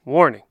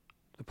Warning: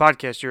 the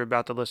podcast you're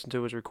about to listen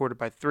to was recorded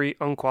by three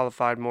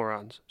unqualified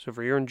morons. So,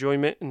 for your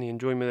enjoyment and the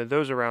enjoyment of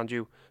those around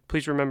you,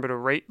 please remember to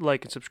rate,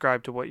 like, and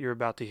subscribe to what you're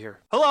about to hear.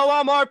 Hello,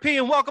 I'm RP,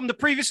 and welcome to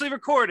Previously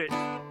Recorded.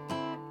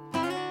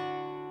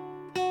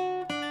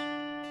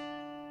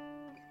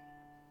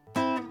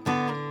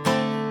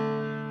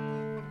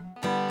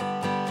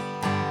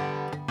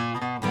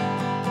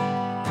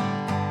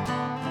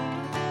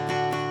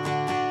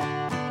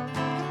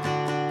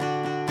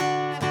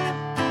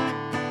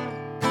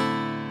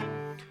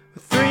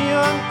 Three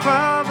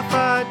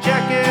unqualified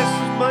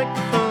jackasses with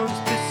microphones.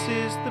 This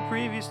is the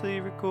Previously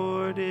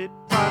Recorded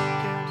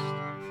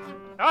podcast.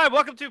 All right,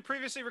 welcome to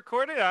Previously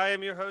Recorded. I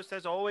am your host,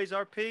 as always,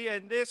 RP,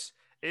 and this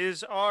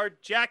is our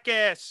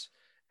Jackass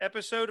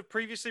episode of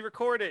Previously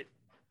Recorded,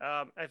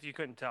 if you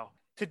couldn't tell.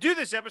 To do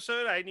this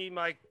episode, I need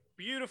my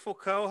beautiful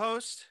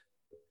co-host,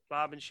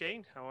 Bob and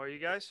Shane. How are you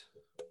guys?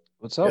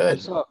 What's up? Good.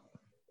 What's up?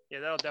 Yeah,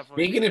 that'll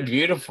definitely Speaking be of good.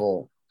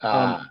 beautiful,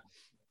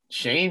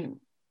 Shane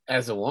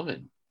as a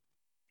woman,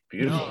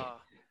 beautiful.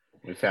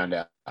 We found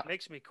out.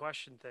 Makes me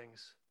question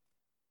things,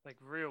 like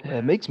real It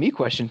bad. makes me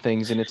question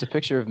things, and it's a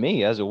picture of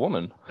me as a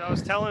woman. I was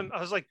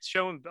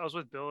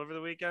with Bill over the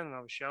weekend, and I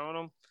was showing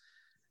him,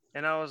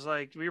 and I was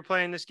like, we were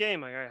playing this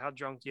game, like, all right, how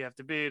drunk do you have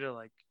to be to,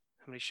 like,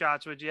 how many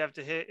shots would you have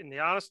to hit? And the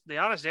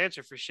honest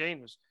answer for Shane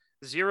was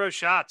 0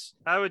 shots.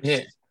 I would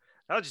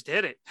just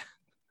hit it.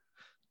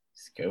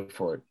 Let's go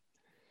for it.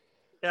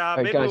 Yeah, All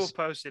right, maybe we'll guys.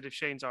 post it if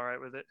Shane's all right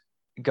with it.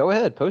 Go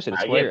ahead, post it.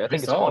 It's hilarious. I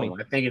think it's funny.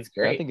 I think it's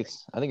Yeah, great. I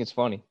think it's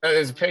funny.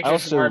 There's a picture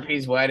also- from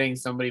RP's wedding.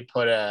 Somebody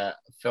put a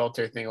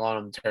filter thing on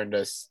him, turned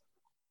us.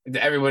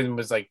 Everyone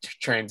was like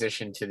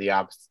transitioned to the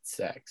opposite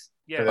sex.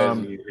 For Yeah, those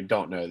of you who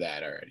don't know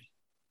that already.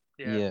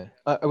 yeah.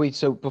 Wait.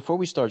 So before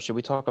we start, should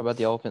we talk about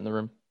the elephant in the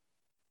room?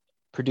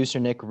 Producer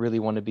Nick really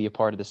wanted to be a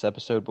part of this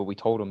episode, but we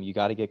told him you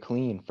got to get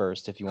clean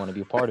first if you want to be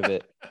a part of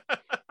it.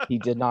 He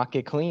did not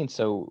get clean,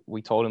 so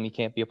we told him he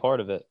can't be a part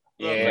of it.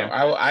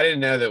 Yeah, I didn't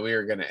know that we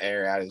were gonna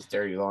air out his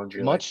dirty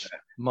laundry. Much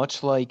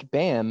like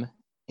Bam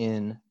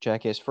in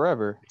Jackass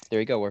Forever. There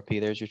you go,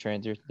 RP. There's your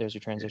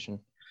transition.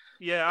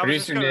 Yeah,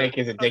 Producer Nick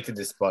is addicted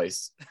to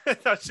spice. I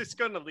was just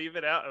going to leave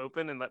it out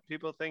open and let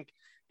people think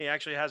he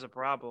actually has a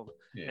problem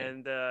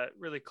and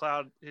really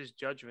cloud his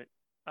judgment.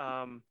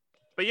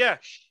 But yeah,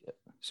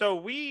 so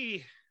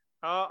we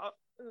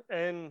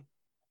and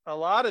a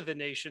lot of the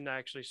nation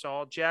actually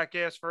saw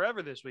Jackass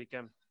Forever this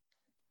weekend.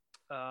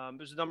 It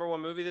was the number one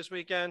movie this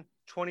weekend,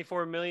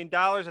 $24 million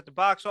at the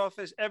box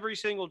office. Every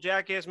single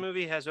Jackass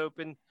movie has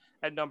opened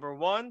at number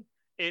one.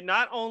 It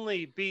not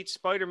only beat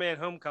Spider-Man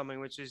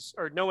Homecoming,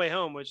 or No Way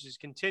Home, which is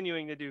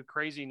continuing to do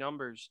crazy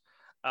numbers.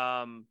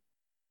 It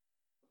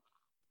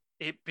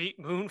beat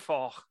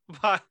Moonfall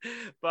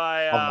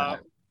by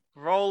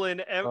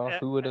Roland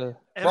Who would have?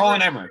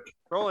 Roland Emmerich.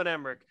 Roland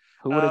Emmerich.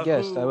 Who would have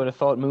guessed? I would have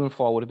thought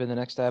Moonfall would have been the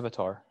next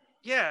Avatar.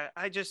 Yeah,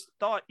 I just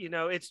thought,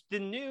 it's the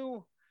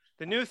new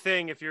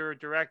thing. If you're a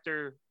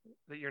director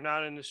that you're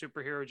not in the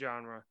superhero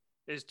genre,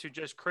 is to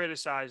just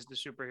criticize the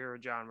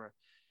superhero genre.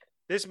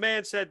 This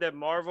man said that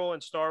Marvel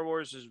and Star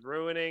Wars is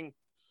ruining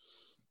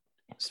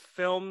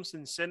films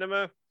and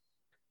cinema.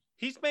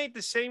 He's made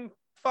the same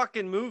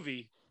fucking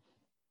movie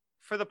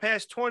for the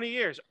past 20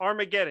 years.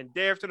 Armageddon,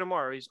 Day After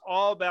Tomorrow. He's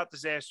all about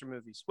disaster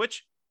movies,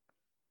 which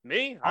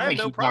I have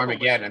no problem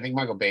Armageddon. with. I think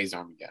Michael Bay's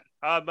Armageddon.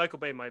 Michael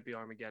Bay might be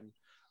Armageddon.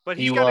 But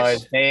he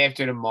was Day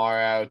After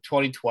Tomorrow.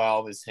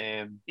 2012 is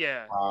him.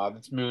 Yeah.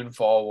 That's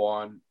Moonfall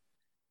 1.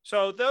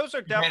 So those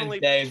are definitely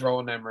days.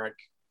 Roland Emmerich.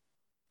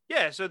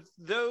 Yeah, so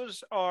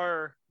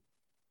they're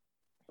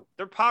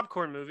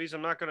popcorn movies.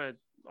 I'm not going to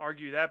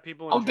argue that.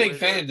 I'm a big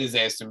fan of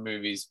disaster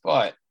movies,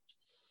 but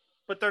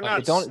they're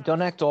not.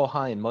 Don't act all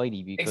high and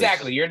mighty. Because...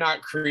 Exactly, you're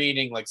not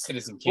creating like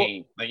Citizen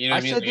Kane. Like, you know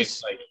what I mean?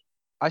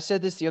 I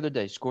said this the other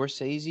day.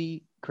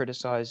 Scorsese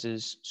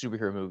criticizes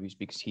superhero movies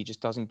because he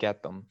just doesn't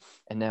get them,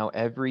 and now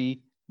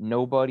every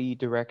nobody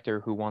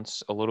director who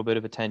wants a little bit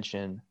of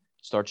attention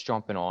starts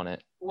jumping on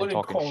it and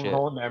talking shit.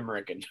 Roland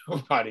Emmerich a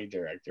nobody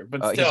director,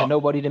 but still, he's a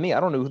nobody to me. I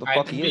don't know who the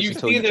fuck he is. You've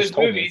seen those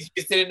movies,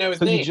 you just didn't know his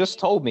name. You just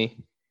told me.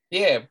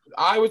 Yeah,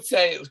 I would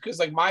say, because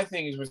like my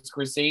thing is with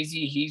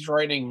Scorsese, he's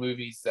writing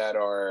movies that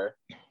are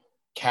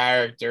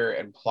character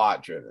and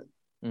plot driven.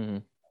 Mm-hmm.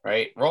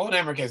 Right? Roland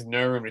Emmerich has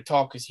no room to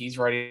talk because he's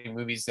writing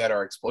movies that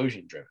are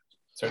explosion driven.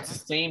 So it's the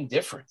same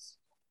difference.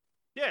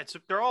 Yeah,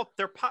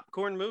 they're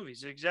popcorn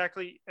movies.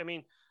 Exactly. I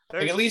mean,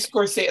 like at least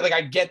Scorsese, like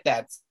I get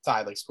that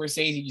side. Like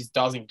Scorsese just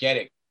doesn't get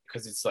it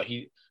because it's like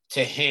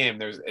to him,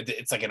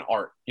 it's like an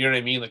art. You know what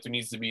I mean? Like there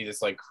needs to be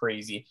this like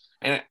crazy.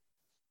 And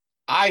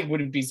I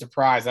wouldn't be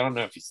surprised. I don't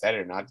know if he said it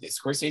or not. Did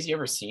Scorsese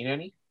ever seen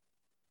any?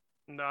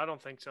 No, I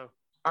don't think so.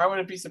 I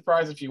wouldn't be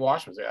surprised if he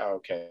watched it and say, oh,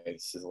 okay,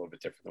 this is a little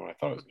bit different than what I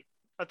thought it was.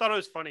 I thought it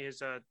was funny.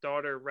 His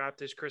daughter wrapped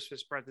his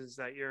Christmas presents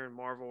that year in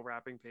Marvel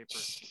wrapping paper.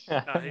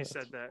 He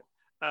said that.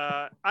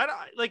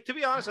 To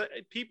be honest,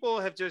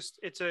 people have just,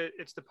 it's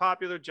the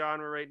popular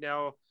genre right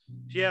now.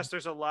 Yes,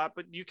 there's a lot,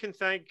 but you can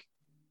thank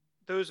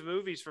those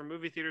movies for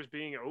movie theaters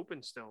being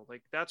open still.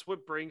 Like that's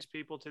what brings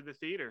people to the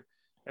theater.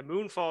 And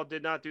Moonfall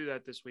did not do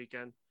that this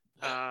weekend.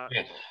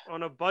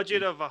 on a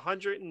budget of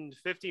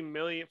 148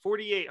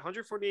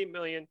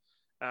 million,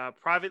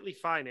 privately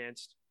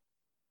financed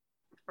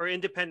or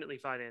independently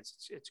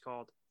financed. It's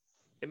called.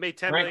 It made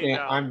 $10 million.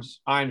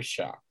 I'm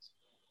shocked.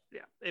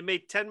 Yeah, it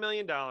made $10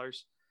 million.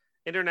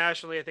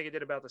 Internationally, I think it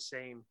did about the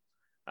same.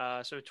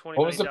 So $20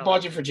 What was the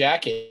budget for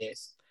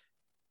Jackass?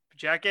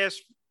 Jackass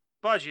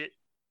budget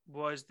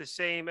was the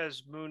same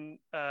as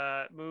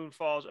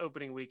Moonfall's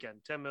opening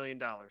weekend, $10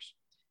 million.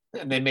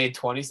 And they made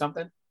 20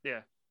 something.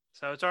 Yeah,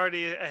 so it's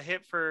already a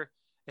hit for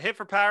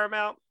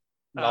Paramount.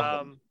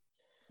 Love them.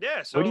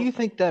 Yeah. So where do you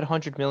think that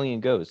 100 million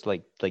goes?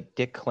 Like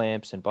dick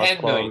clamps and butt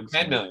 10 million. plugs?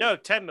 10 million. No,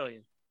 10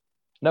 million.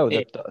 No,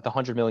 the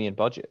 100 million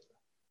budget.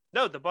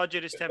 No, the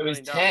budget is $10 million. It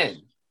was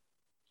 10.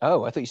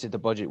 Oh, I thought you said the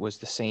budget was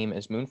the same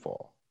as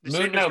Moonfall.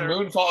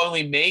 Moonfall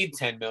only made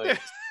 10 million.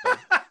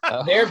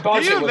 Their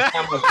budget was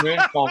how much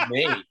Moonfall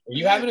made. Are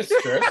you having a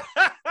stroke?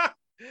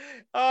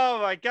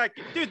 Oh my god,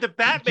 dude! The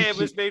Batman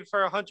was made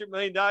for $100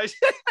 million. Can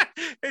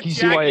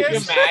you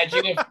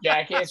imagine if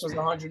Jackass was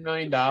 $100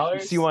 million?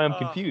 See why I'm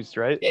confused,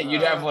 right? Yeah,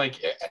 you'd have like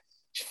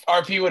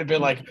RP would have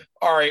been like,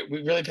 all right,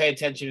 we really pay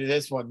attention to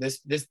this one. This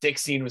dick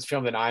scene was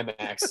filmed in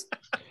IMAX.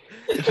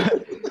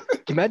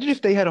 Imagine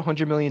if they had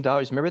 $100 million.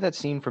 Remember that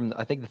scene from,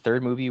 I think, the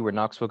third movie where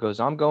Knoxville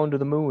goes, "I'm going to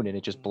the moon," and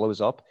it just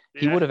blows up?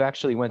 Yeah. He would have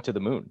actually went to the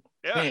moon.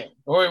 Yeah.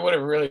 Or he would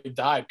have really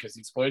died because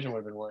the explosion would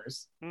have been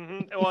worse.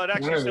 Mm-hmm. Well, it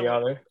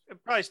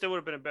probably still would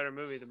have been a better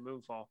movie than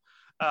Moonfall.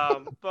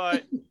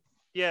 But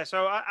yeah,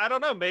 so I don't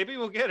know. Maybe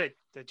we'll get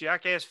the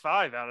Jackass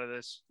 5 out of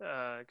this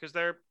because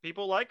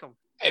people like them.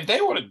 If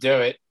they want to do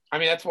it, I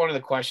mean, that's one of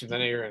the questions. I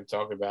know you're going to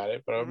talk about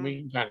it, but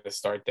we can kind of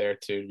start there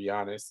too, to be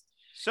honest.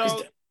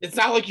 So it's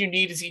not like you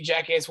need to see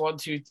Jackass 1,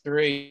 2,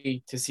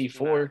 3 to see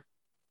 4.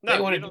 No,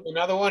 they want to do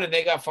another one, and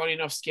they got funny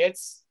enough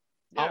skits.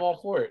 Yeah. I'm all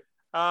for it.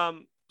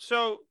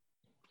 So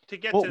to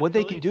get what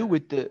they can do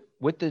with the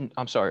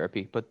I'm sorry,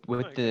 RP, but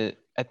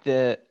at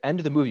the end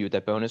of the movie with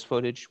that bonus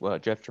footage,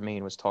 Jeff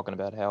Tremaine was talking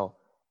about how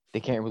they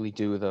can't really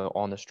do the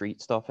on the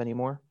street stuff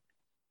anymore.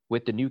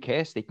 With the new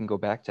cast, they can go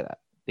back to that.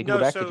 They can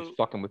go back to just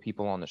fucking with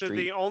people on the street.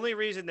 The only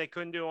reason they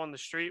couldn't do it on the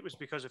street was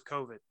because of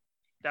COVID.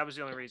 That was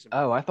the only reason.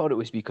 Oh, I thought it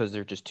was because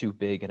they're just too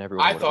big and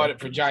everyone. I thought it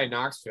for Johnny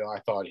Knoxville.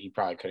 I thought he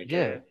probably couldn't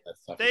get that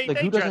stuff.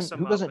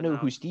 Who doesn't know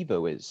who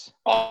Steve-O is?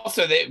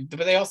 Also,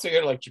 they also go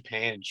to like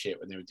Japan and shit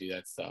when they would do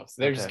that stuff.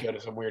 So they just go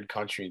to some weird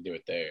country and do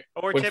it there,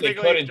 which they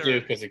couldn't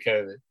do because of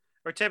COVID.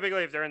 Or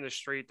typically, if they're in the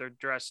street, they're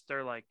dressed.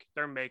 They're like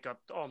all makeup.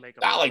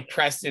 Not like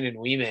Preston and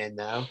Wee Man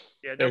though.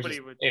 Yeah, nobody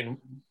would in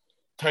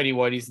tidy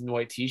whities and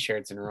white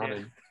t-shirts and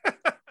running.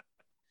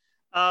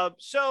 Yeah.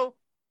 So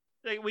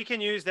we can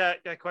use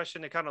that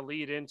question to kind of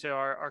lead into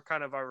our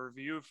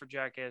review for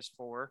Jackass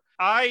 4.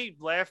 I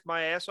laughed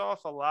my ass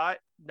off a lot,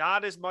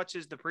 not as much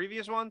as the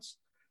previous ones.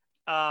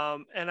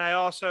 And I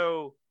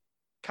also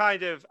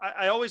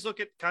I always look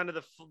at kind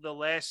of the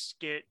last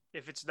skit,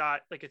 if it's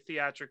not like a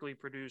theatrically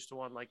produced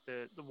one, like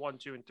the 1,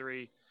 2, and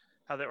 3,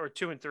 or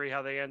 2 and 3,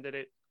 how they ended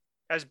it,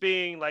 as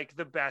being like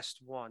the best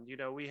one. You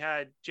know, we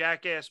had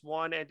Jackass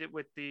 1 ended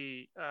with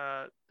the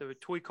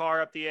toy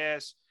car up the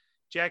ass.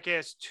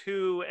 Jackass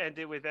 2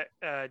 ended with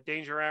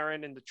Danger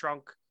Aaron in the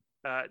trunk,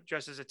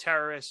 dressed as a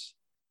terrorist.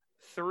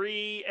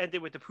 3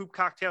 ended with the Poop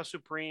Cocktail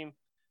Supreme.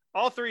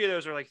 All 3 of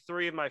those are like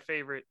 3 of my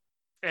favorite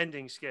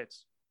ending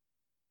skits.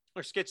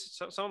 Or skits,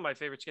 some of my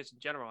favorite skits in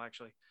general,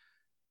 actually.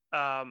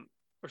 Or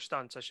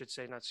stunts, I should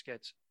say, not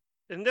skits.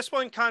 And this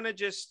one kind of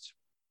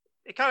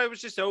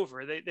was just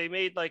over. They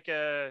made like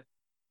a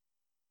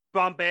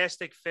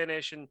bombastic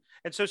finish, and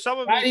so some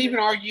of I'd even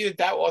argue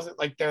that wasn't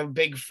like their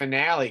big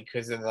finale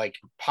because of like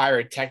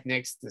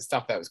pyrotechnics and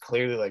stuff that was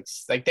clearly like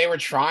they were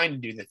trying to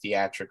do the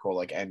theatrical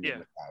like ending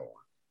with that one.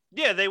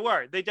 Yeah,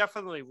 they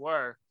definitely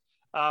were,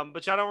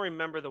 but I don't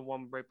remember the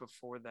one right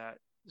before that.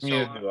 So,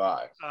 neither do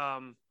I.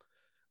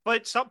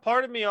 But some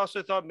part of me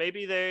also thought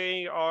maybe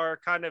they are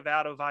kind of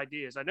out of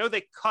ideas. I know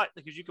they cut,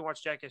 because you can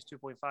watch Jackass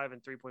 2.5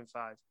 and 3.5.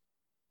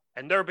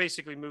 And they're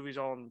basically movies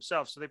all in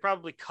themselves. So they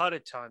probably cut a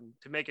ton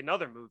to make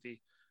another movie.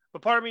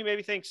 But part of me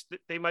maybe thinks that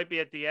they might be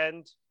at the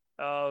end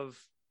of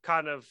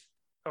kind of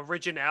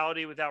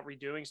originality without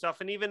redoing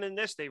stuff. And even in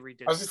this, they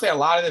redid. I was going to say, a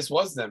lot of this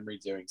was them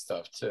redoing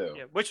stuff too.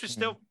 Yeah, which was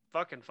still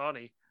fucking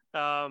funny.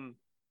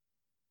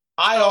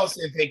 I also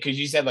think, because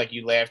you said like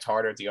you laughed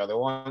harder at the other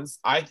ones.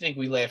 I think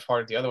we laughed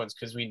harder at the other ones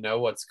because we know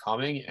what's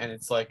coming. And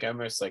it's like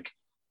almost like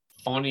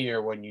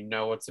funnier when you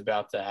know what's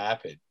about to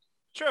happen.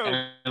 True.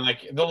 And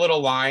like the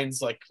little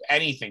lines, like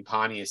anything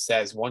Pontius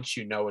says, once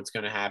you know what's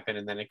going to happen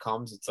and then it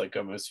comes, it's like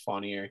almost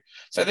funnier.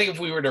 So I think if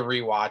we were to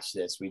rewatch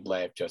this, we'd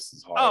laugh just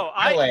as hard. Oh,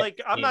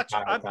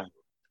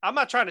 I'm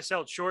not trying to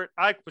sell it short.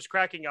 I was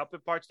cracking up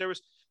in parts. There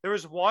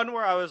was one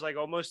where I was like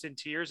almost in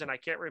tears, and I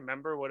can't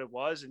remember what it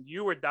was, and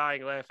you were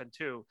dying laughing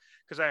too,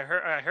 because I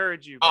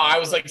heard you. Oh, I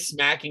was like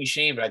smacking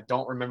Shane, but I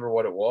don't remember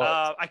what it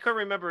was. I couldn't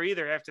remember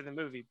either after the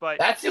movie, but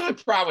that's the only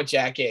problem with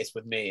Jackass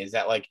with me is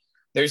that like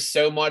there's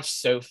so much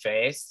so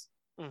fast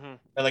that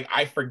like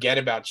I forget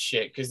about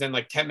shit, because then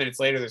like 10 minutes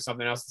later there's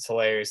something else that's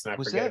hilarious and I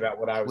forget about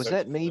what I was. Was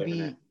that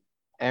maybe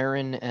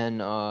Aaron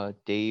and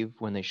Dave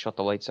when they shut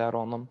the lights out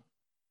on them?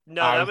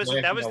 No, I that was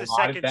was laughing the a lot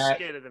at second that,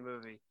 skit of the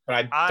movie.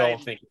 but I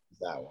don't think it was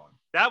that one.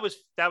 That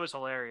was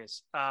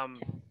hilarious.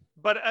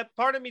 But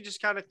part of me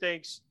just kind of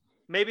thinks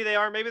maybe they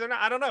are, maybe they're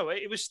not. I don't know.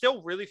 It was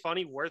still really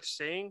funny, worth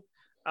seeing.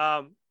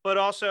 But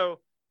also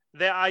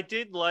that I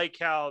did like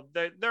how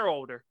they're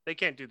older. They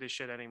can't do this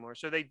shit anymore.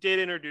 So they did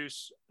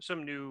introduce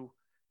some new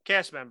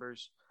cast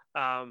members.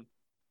 And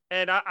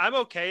I'm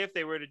okay if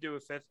they were to do a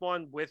fifth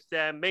one with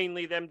them,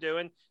 mainly them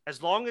doing,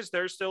 as long as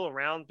they're still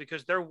around,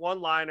 because they're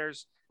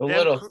one-liners. The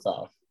little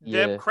stuff.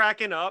 Them Yeah.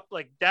 cracking up,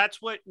 like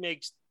that's what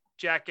makes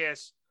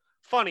Jackass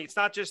funny. It's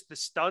not just the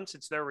stunts;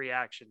 it's their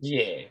reactions.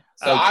 Yeah.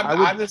 So Like,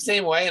 I'm the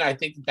same way, and I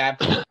think that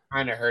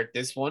kind of hurt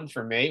this one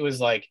for me.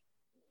 Was like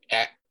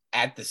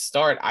at the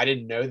start, I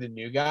didn't know the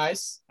new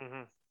guys,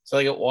 Mm-hmm. so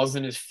like it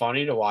wasn't as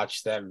funny to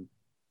watch them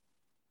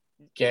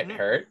get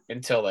hurt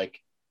until like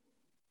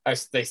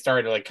they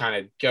started to like kind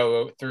of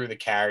go through the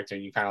character,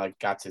 and you kind of like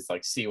got to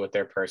like see what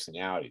their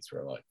personalities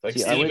were like. Like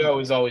See, Steve-O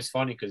was always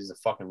funny because he's a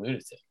fucking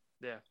lunatic.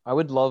 Yeah. I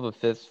would love a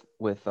fifth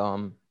with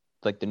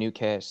like the new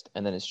cast,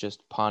 and then it's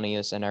just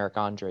Pontius and Eric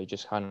Andre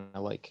just kind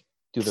of like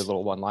do their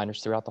little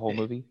one-liners throughout the whole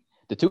movie.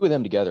 The two of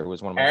them together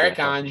was one of my Eric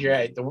favorite parts of the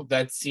Andre, movie.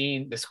 that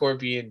scene, the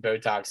Scorpion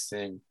Botox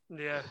thing.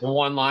 Yeah. The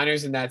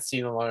one-liners in that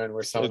scene alone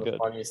were some So of the good.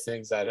 funniest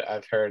things that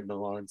I've heard in a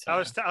long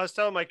time. I was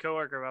telling my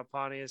coworker about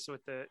Pontius so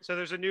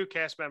there's a new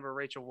cast member,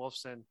 Rachel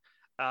Wolfson,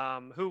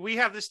 who we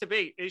have this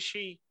debate. Is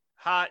she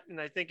hot? And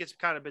I think it's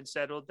kind of been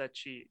settled that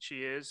she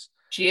is.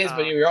 She is,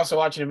 but you're also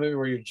watching a movie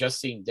where you're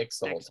just seeing dicks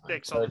the whole time.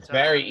 Dicks all so the it's time.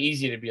 very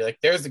easy to be like,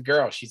 there's the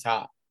girl, she's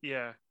hot.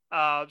 Yeah.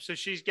 So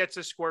she gets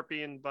a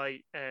scorpion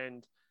bite,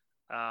 and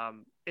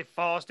it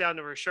falls down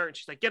to her shirt, and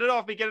she's like, get it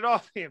off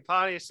me. And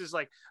Pontius is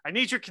like, I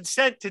need your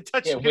consent to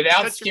touch Yeah, you.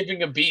 without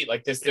skipping a beat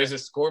like this. There's a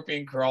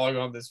scorpion crawling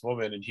on this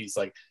woman, and he's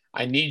like,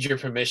 I need your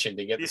permission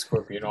to get the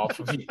scorpion off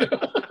of you.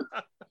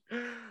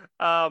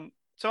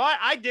 So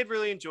I did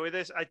really enjoy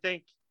this. I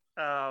think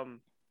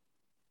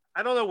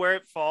I don't know where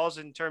it falls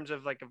in terms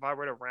of like if I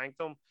were to rank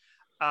them,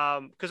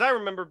 because I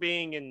remember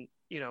being in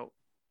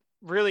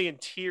really in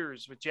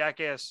tears with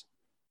Jackass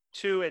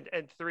 2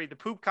 and 3. The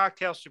Poop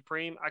Cocktail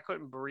Supreme, I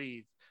couldn't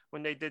breathe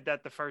when they did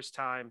that the first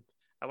time.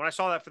 When I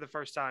saw that for the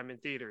first time in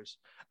theaters.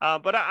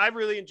 But I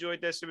really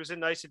enjoyed this. It was a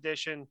nice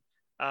addition.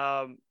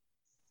 And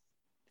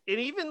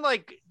even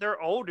like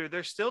they're older,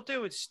 they're still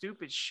doing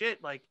stupid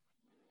shit. Like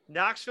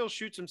Knoxville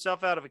shoots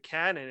himself out of a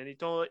cannon, and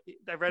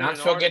I read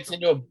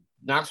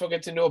Knoxville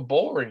gets into a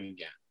bull ring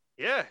again.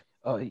 Yeah.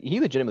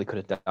 He legitimately could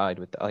have died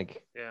with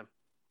like. Yeah.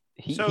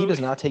 He does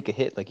not take a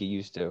hit like he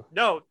used to.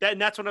 No,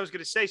 that's what I was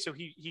going to say. So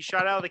he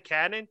shot out of the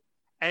cannon,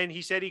 and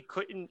he said he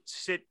couldn't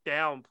sit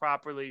down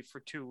properly for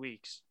 2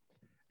 weeks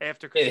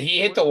after. Yeah, he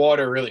hit the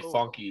water really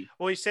funky.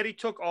 Well, he said he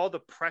took all the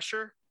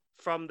pressure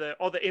from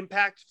all the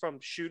impact from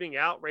shooting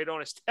out right on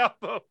his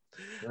elbow.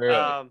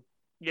 Really?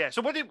 Yeah.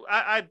 So what did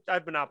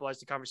I've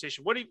monopolized the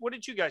conversation. What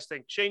did you guys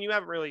think? Shane, you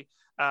haven't really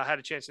had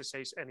a chance to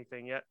say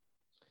anything yet.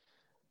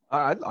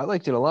 I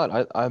liked it a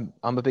lot. I'm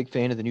a big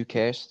fan of the new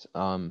cast.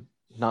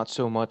 Not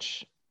so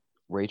much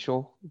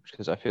Rachel,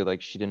 because I feel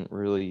like she didn't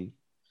really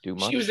do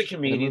much. She was a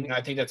comedian.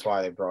 I think that's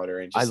why they brought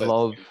her in.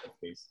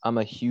 I'm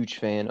a huge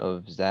fan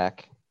of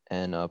Zach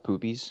and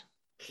Poopies.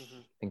 Mm-hmm.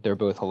 I think they're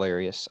both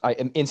hilarious. I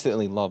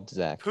instantly loved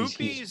Zach.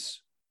 Poopies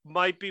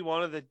might be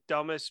one of the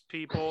dumbest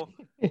people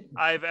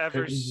I've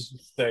ever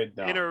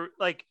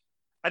like.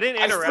 I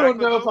didn't interact. I don't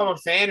know if I'm a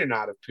fan or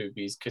not of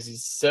Poopies because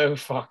he's so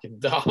fucking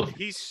dumb.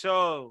 He's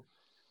so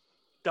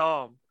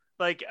dumb.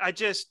 Like I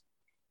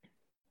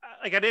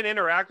didn't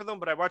interact with him,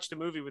 but I watched a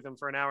movie with him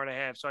for an hour and a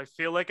half, so I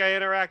feel like I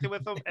interacted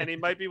with him, and he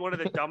might be one of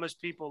the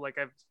dumbest people like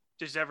I've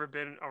just ever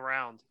been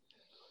around.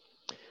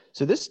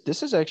 So this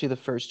is actually the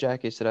first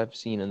Jackass that I've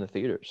seen in the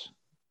theaters.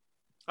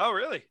 Oh,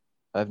 really?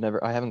 I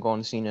haven't gone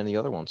and seen any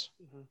other ones.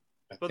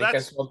 Mm-hmm. I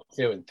saw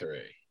 2 and 3.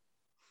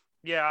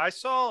 Yeah, I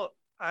saw.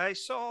 I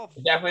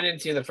definitely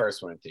didn't see the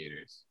first one in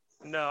theaters.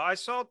 No, I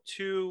saw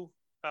 2,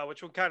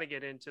 which we'll kind of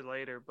get into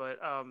later. But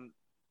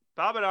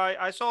Bob and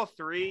I saw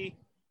 3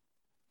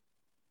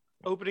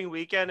 opening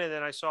weekend, and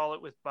then I saw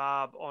it with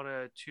Bob on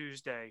a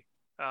Tuesday.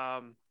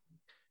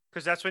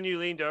 Because that's when you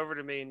leaned over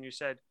to me and you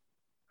said,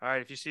 "All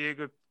right, if you see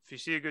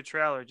a good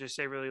trailer, just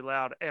say really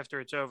loud after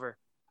it's over."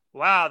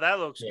 Wow, that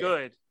looks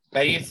good.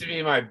 That used to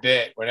be my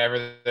bit.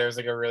 Whenever there was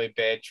like a really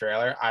bad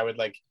trailer, I would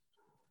like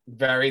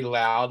very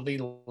loudly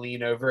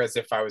lean over as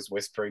if I was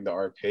whispering to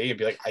RP and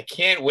be like, I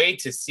can't wait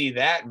to see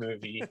that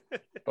movie,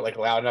 but like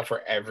loud enough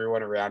where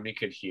everyone around me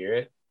could hear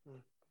it.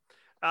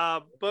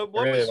 But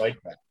what I really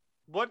like that.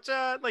 What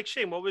like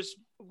Shane, what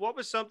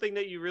was something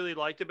that you really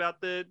liked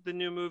about the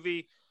new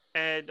movie,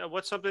 and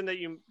what's something that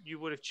you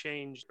would have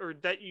changed or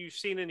that you've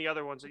seen in the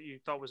other ones that you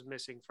thought was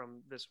missing from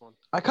this one?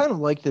 I kind of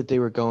like that they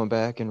were going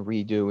back and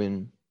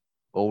redoing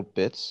old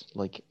bits,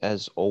 like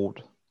as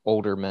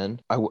older men.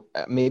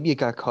 Maybe it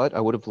got cut.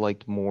 I would have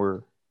liked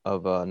more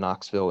of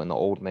Knoxville and the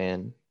old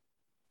man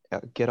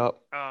get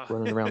up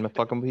running around and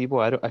fucking people.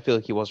 I feel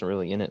like he wasn't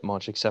really in it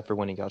much except for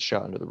when he got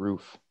shot into the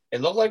roof.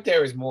 It looked like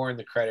there was more in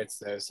the credits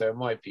though, so it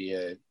might be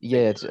a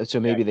Yeah, so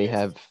maybe they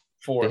have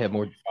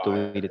more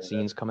deleted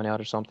scenes coming out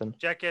or something.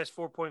 Jackass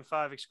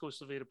 4.5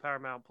 exclusively to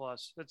Paramount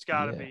Plus. It's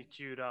got to be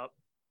queued up.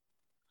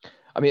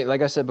 I mean,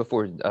 like I said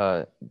before,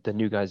 the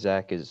new guy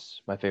Zach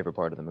is my favorite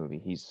part of the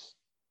movie.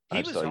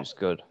 I just thought he was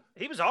good.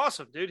 He was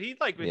awesome, dude. He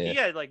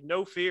had like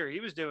no fear. He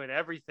was doing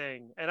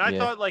everything, and I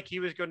thought like he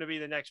was going to be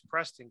the next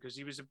Preston because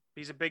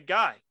he's a big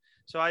guy.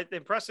 So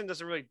and Preston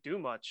doesn't really do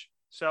much.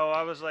 So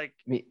I was like,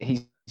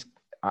 he's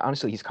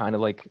kind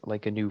of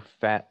like a new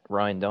fat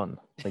Ryan Dunn.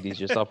 Like he's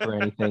just up for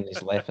anything.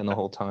 He's laughing the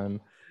whole time.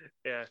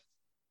 Yeah.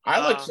 I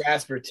like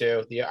Jasper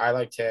too. Yeah, I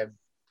liked him.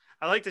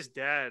 I liked his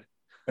dad.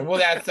 And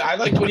well, I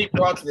like what he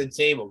brought to the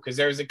table because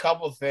there was a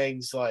couple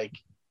things like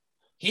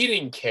he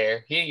didn't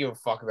care. He didn't give a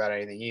fuck about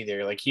anything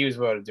either. Like he was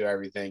willing to do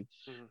everything.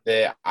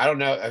 Mm-hmm. I don't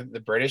know the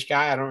British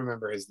guy. I don't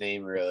remember his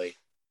name really,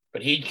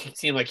 but he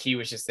seemed like he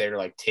was just there to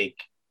like take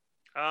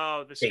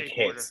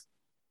hits.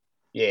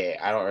 Yeah,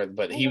 I don't.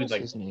 But he was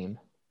like his name.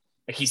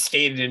 Like he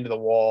skated into the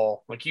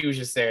wall. Like he was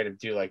just there to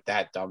do like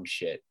that dumb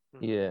shit.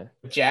 Yeah.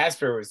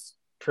 Jasper was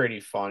pretty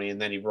funny, and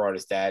then he brought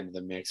his dad into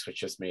the mix, which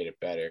just made it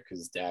better because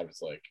his dad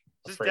was like.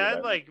 His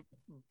dad like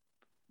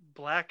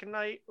Black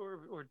Knight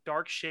or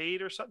Dark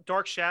Shade or something?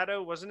 Dark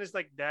Shadow? Wasn't his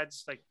like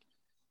dad's like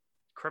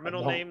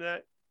criminal name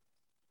that?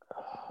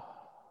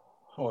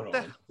 Hold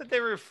on. That they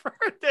refer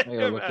to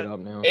him look it up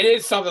now. It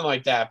is something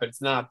like that, but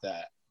it's not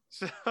that.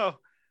 So,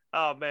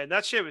 oh man,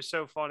 that shit was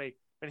so funny.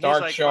 And he's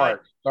Dark like,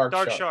 Shark.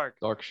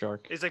 Dark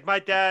Shark. He's like, my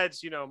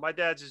dad's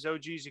his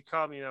OGs who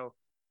come,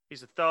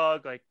 he's a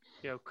thug, like,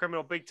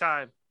 criminal big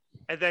time.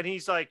 And then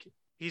he's like,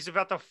 he's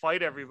about to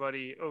fight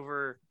everybody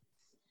over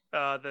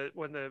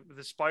when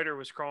the spider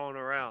was crawling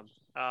around.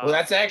 Well,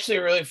 that's actually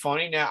really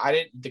funny. Now I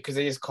didn't because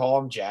they just call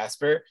him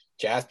Jasper.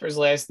 Jasper's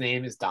last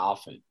name is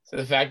Dolphin. So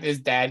the fact that his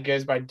dad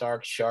goes by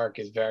Dark Shark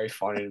is very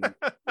funny to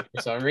me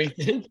for some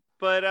reason.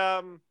 But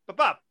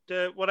Bob,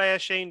 what I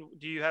asked Shane,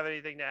 do you have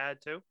anything to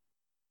add to?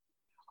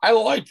 I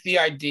liked the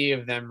idea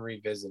of them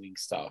revisiting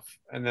stuff,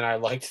 and then I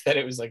liked that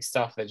it was like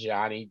stuff that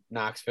Johnny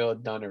Knoxville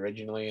had done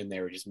originally, and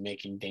they were just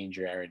making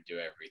Danger Aaron do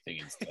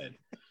everything instead.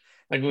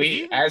 Like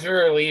as we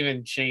were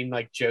leaving, Shane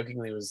like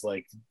jokingly was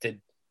like,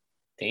 "Did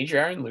Danger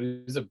Aaron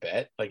lose a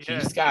bet? Like he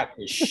just got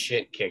his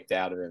shit kicked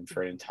out of him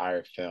for an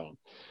entire film."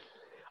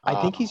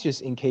 I think he's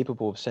just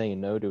incapable of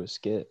saying no to a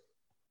skit.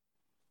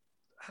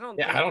 I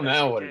don't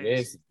know what it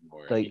is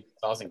anymore. Like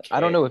I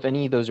don't know if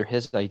any of those are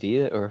his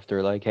idea or if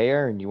they're like, "Hey,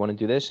 Aaron, you want to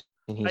do this?"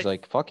 And he's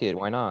like, "Fuck it,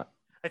 why not?"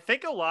 I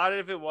think a lot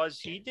of it was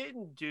he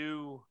didn't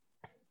do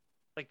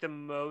like the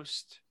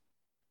most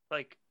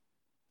like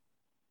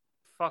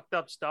fucked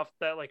up stuff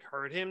that like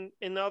hurt him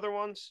in the other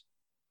ones.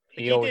 Like,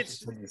 he always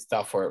did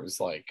stuff where it was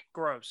like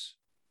gross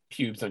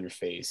pubes on your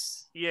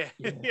face. Yeah.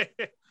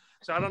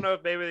 So I don't know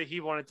if maybe he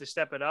wanted to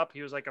step it up.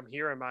 He was like, I'm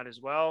here, I might as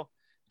well.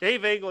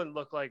 Dave England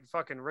looked like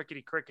fucking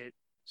Rickety Cricket.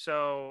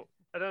 So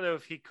I don't know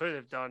if he could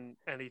have done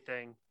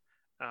anything.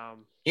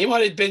 He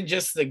might have been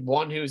just the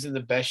one who's in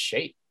the best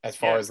shape as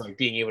far as like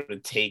being able to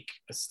take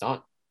a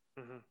stunt.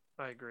 Mm-hmm.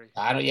 I agree.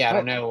 I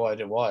don't know what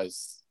it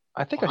was.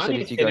 I think I said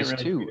it to you guys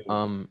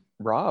too.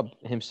 Rob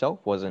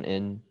himself wasn't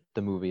in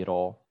the movie at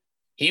all.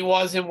 He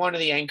was in one of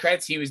the end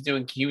credits. He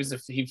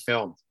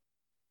filmed.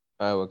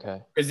 Oh,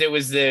 okay. Because it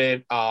was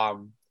the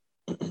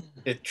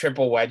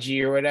triple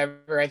wedgie or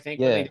whatever. I think.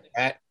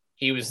 Yeah.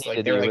 He was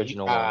like they were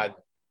original like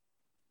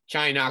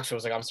Johnny Knoxville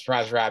was like, I'm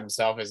surprised Rob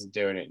himself isn't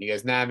doing it. And he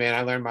goes, nah, man,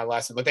 I learned my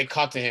lesson. But they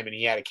cut to him and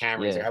he had a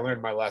camera. He's like, I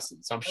learned my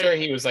lesson. So I'm sure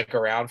he was like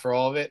around for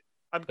all of it.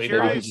 I'm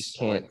curious.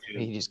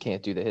 He just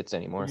can't do the hits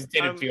anymore. He just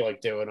didn't feel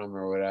like doing them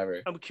or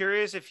whatever. I'm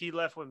curious if he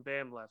left when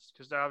Bam left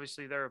because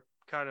obviously they're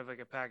kind of like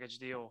a package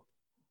deal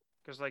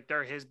because like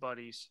they're his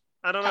buddies.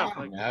 I don't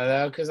know.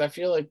 No, because I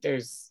feel like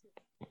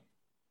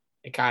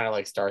it kind of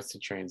like starts to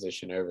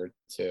transition over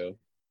too.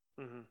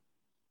 Mm-hmm.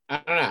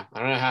 I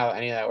don't know how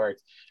any of that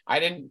works. I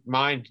didn't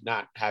mind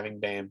not having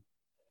Bam.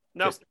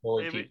 No,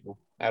 people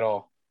at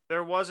all.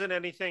 There wasn't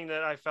anything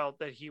that I felt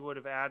that he would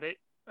have added.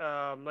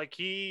 Like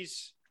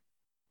he's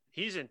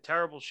in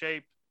terrible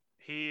shape.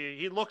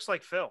 He looks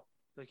like Phil.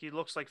 Like he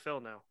looks like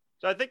Phil now.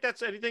 So I think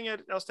that's anything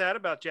else to add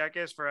about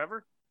Jackass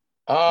Forever.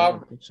 I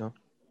don't think so.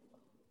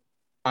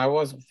 What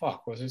was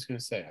I just gonna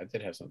say? I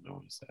did have something I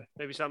want to say.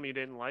 Maybe something you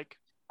didn't like.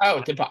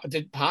 Oh,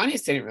 did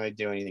Pontius didn't really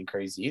do anything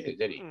crazy either,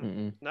 did he?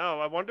 Mm-mm. No,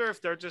 I wonder if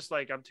they're just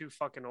like, I'm too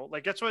fucking old.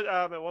 Like that's what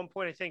at one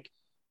point I think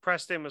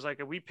Preston was like,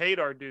 we paid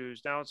our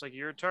dues. Now it's like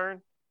your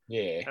turn.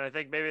 Yeah. And I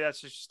think maybe that's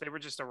just they were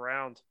just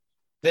around.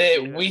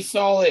 We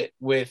saw it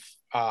with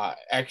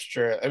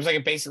extra. It was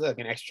like basically like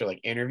an extra like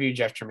interview.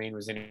 Jeff Tremaine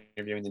was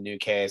interviewing the new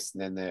cast,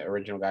 and then the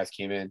original guys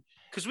came in.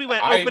 Because we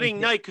went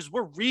opening night because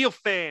we're real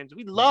fans.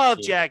 We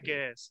love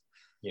Jackass.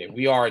 Yeah,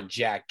 we are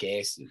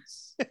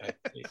jackasses.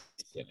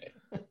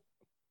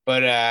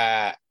 But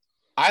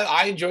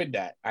I enjoyed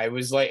that. I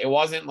was like, it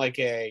wasn't like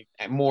a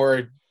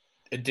more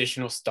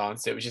additional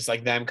stunts. It was just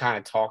like them kind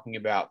of talking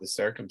about the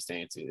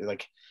circumstances,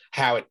 like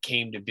how it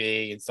came to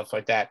be and stuff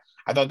like that.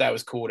 I thought that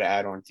was cool to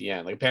add on at the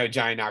end. Like apparently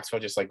Johnny Knoxville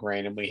just like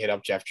randomly hit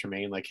up Jeff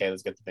Tremaine, like, hey,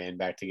 let's get the band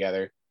back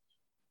together.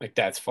 Like,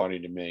 that's funny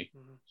to me.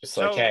 Mhm. Just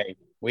like, hey,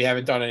 we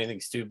haven't done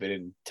anything stupid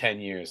in 10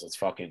 years. Let's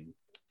fucking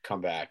come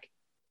back.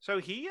 So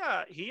he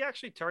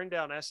actually turned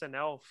down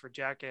SNL for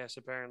Jackass.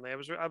 Apparently, I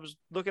was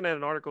looking at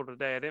an article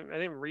today. I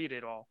didn't read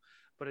it all,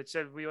 but it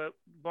said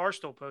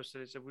Barstool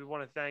posted it. Said we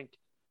want to thank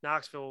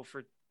Knoxville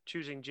for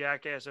choosing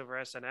Jackass over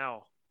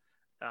SNL.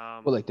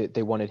 Well, like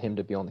they wanted him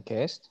to be on the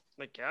cast.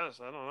 I guess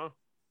I don't know.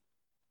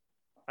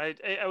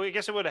 I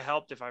guess it would have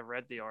helped if I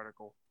read the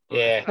article. But,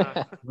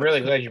 Yeah, I'm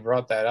really glad you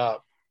brought that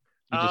up.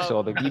 You just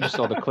saw the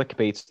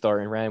clickbait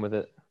start and ran with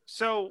it.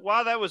 So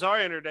while that was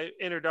our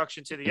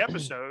introduction to the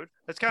episode,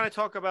 let's kind of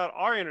talk about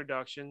our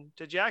introduction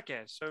to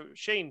Jackass. So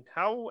Shane,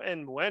 how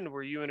and when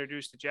were you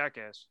introduced to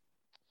Jackass?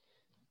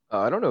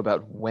 I don't know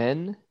about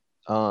when,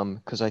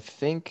 because I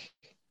think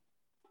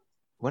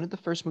when did the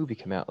first movie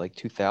come out? Like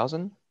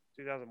 2000?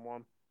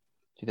 2001.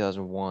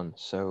 2001.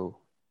 So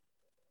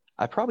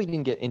I probably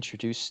didn't get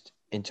introduced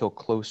until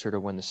closer to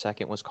when the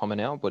second was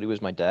coming out, but it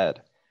was my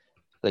dad.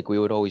 Like, we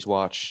would always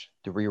watch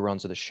the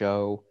reruns of the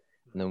show.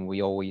 And then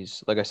we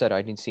always, like I said,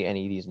 I didn't see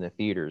any of these in the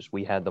theaters.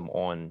 We had them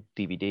on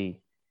DVD.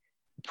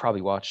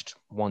 Probably watched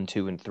 1,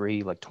 2, and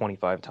 3 like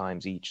 25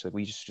 times each. Like,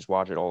 we just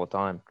watch it all the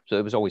time. So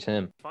it was always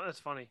him. That's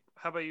funny.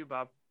 How about you,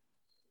 Bob?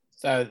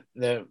 So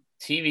the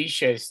TV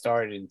show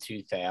started in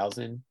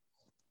 2000.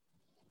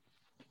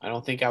 I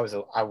don't think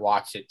I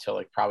watched it till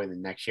like probably the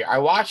next year. I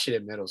watched it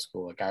in middle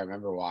school. Like, I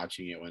remember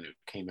watching it when it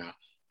came out.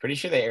 Pretty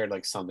sure they aired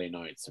like Sunday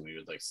nights, and we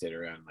would like sit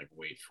around and like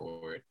wait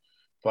for it.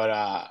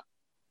 But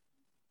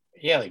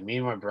yeah, like me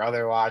and my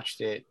brother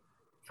watched it.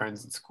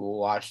 Friends at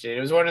school watched it.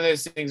 It was one of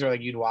those things where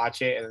like you'd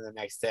watch it and then the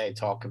next day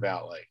talk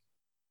about like,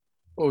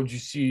 oh, did you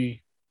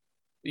see?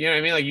 You know what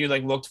I mean? Like, you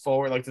like looked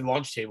forward like to the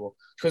lunch table.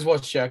 Because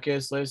watched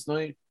Jackass last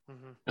night,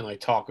 and like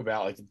talk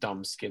about like the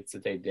dumb skits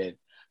that they did.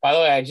 By the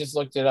way, I just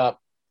looked it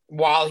up.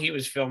 While he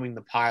was filming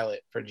the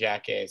pilot for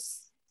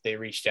Jackass, they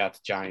reached out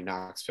to Johnny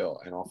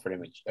Knoxville and offered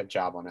him a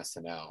job on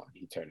SNL, and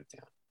he turned it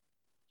down.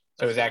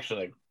 So it was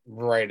actually like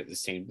right at the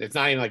same. It's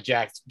not even like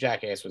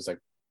Jackass was like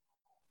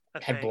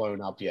had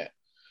blown up yet.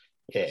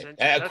 Yeah,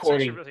 that's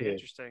according really to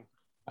interesting.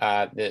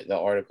 The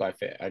article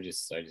I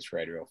just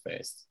read real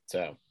fast.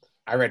 So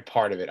I read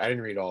part of it. I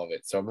didn't read all of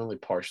it, so I'm only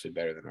partially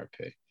better than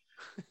RP.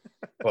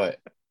 But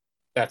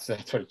that's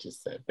what it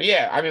just said. But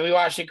yeah, I mean, we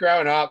watched it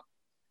growing up.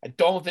 I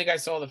don't think I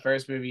saw the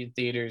first movie in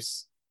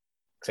theaters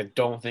because I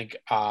don't think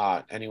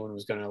anyone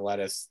was going to let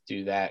us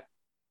do that.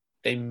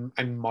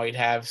 I might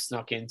have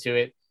snuck into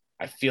it.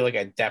 I feel like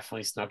I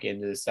definitely snuck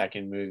into the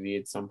second movie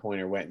at some point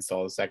or went and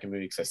saw the second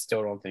movie because I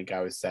still don't think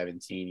I was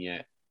 17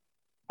 yet.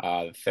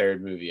 The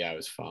third movie, I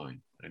was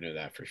fine. I know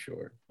that for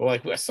sure. But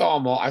like, I saw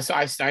them all.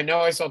 I know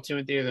I saw 2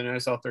 in theaters. I know I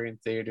saw 3 in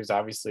theaters.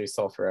 Obviously, I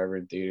saw Forever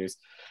in theaters.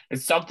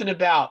 It's something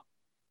about,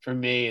 for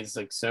me, it's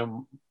like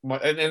so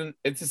much. And then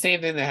it's the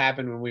same thing that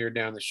happened when we were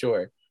down the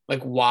shore.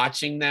 Like,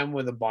 watching them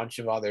with a bunch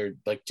of other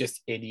like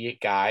just idiot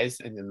guys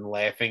and then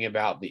laughing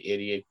about the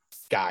idiot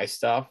guy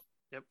stuff.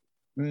 Yep.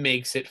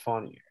 Makes it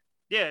funnier.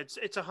 Yeah, it's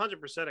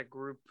 100% a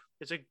group.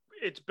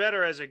 It's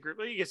better as a group.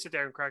 You can sit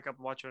there and crack up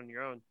and watch it on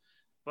your own,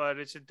 but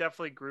it's a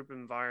definitely group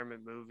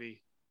environment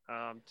movie.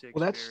 To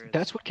experience.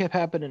 That's what kept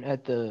happening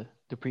at the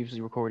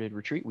previously recorded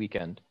retreat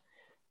weekend,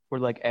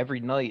 where like every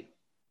night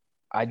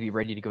I'd be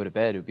ready to go to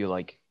bed. It would be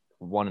like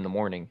 1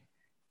 a.m,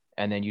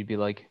 and then you'd be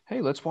like,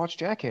 "Hey, let's watch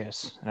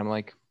Jackass," and I'm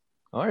like,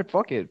 "All right,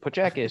 fuck it, put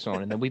Jackass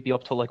on," and then we'd be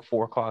up till like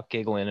 4 o'clock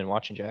giggling and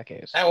watching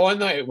Jackass. That one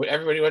night,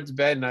 everybody went to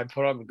bed, and I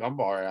put on the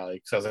Gumball Rally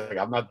because I was like,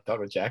 "I'm not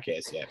done with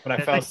Jackass yet," but I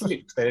fell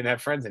asleep because I didn't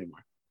have friends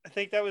anymore. I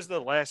think that was the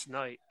last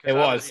night. It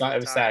was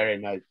Saturday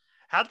night.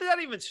 How did that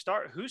even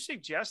start? Who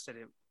suggested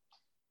it?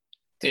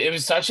 It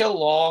was such a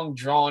long,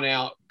 drawn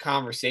out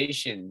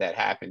conversation that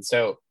happened.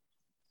 So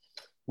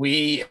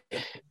we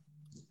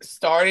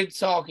started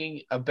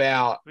talking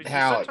about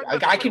how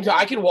I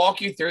can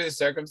walk you through the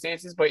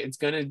circumstances, but it's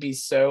going to be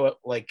so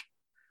like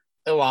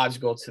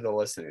illogical to the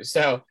listeners.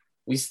 So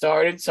we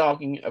started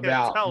talking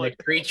about the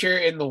creature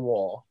in the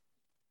wall.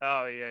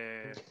 Oh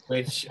yeah.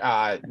 Which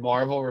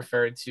Marvel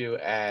referred to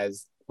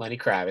as Lenny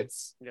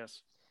Kravitz.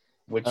 Yes.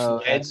 Which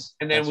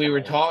then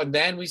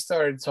we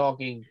started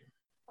talking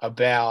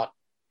about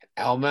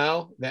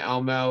Elmo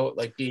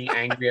like being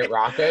angry at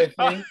Rocco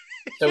thing.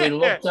 So we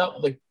looked up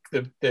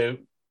the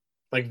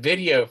like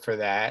video for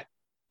that,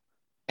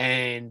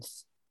 and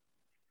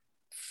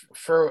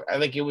for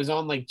like it was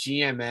on like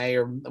GMA,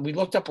 or we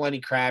looked up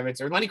Lenny Kravitz,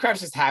 or Lenny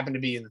Kravitz just happened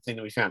to be in the thing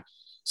that we found.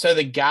 So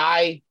the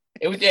guy,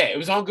 it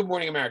was on Good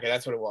Morning America.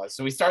 That's what it was.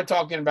 So we started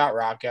talking about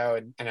Rocco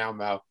and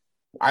Elmo.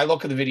 I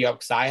look at the video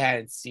because I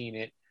hadn't seen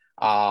it.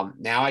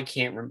 Now I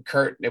can't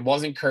remember it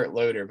wasn't Kurt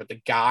Loder, but the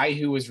guy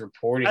who was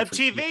reporting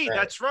MTV,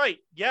 that's right.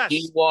 Yes.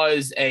 He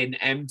was an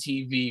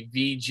MTV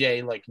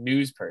VJ like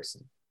news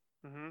person.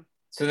 Mm-hmm.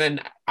 So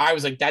then I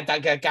was like, that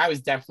guy was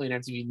definitely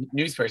an MTV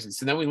news person.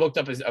 So then we looked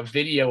up a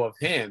video of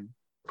him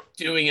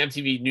doing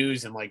MTV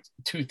news in like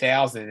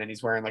 2000, and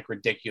he's wearing like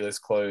ridiculous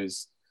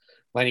clothes.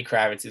 Lenny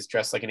Kravitz is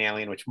dressed like an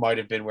alien, which might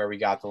have been where we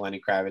got the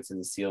Lenny Kravitz in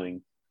the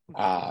ceiling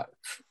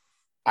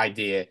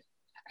idea.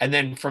 And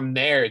then from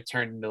there, it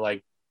turned into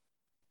like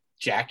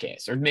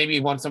Jackass, or maybe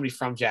once somebody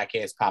from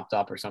Jackass popped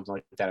up or something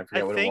like that. I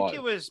forget what it was. I think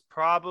it was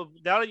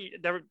probably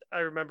I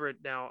remember it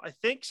now. I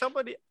think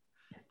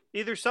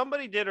either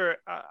somebody did or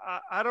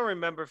I don't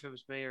remember if it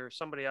was me or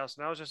somebody else.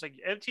 And I was just like,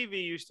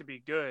 MTV used to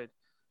be good,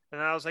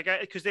 and I was like,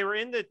 because they were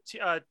in the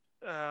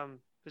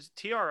was it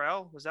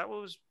TRL? Was that what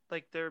was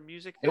like their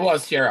music thing? It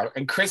was TRL,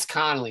 and Chris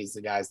Connolly's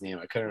the guy's name.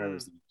 I couldn't remember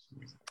his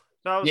name.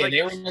 So I was like,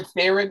 they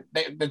were in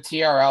the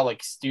TRL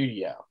like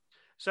studio.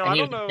 So and I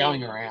don't know.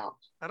 Going around.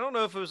 I don't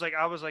know if it was like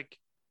I was like,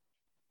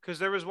 because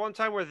there was one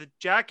time where the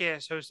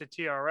Jackass hosted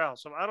TRL.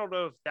 So I don't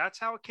know if that's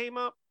how it came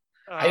up.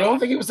 I don't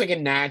think it was like a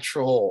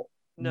natural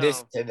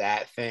this to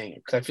that thing,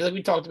 because I feel like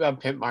we talked about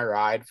Pimp My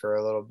Ride for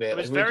a little bit. It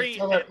was like, very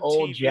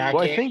old Jackass.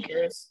 Well,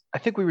 I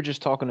think we were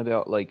just talking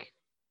about like,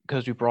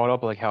 because we brought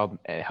up like how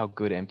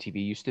good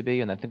MTV used to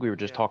be, and I think we were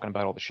just talking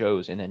about all the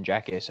shows, and then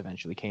Jackass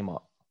eventually came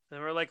up. And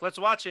we're like, let's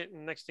watch it.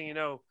 And next thing you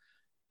know,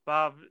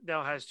 Bob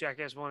now has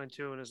Jackass 1 and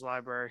 2 in his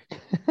library.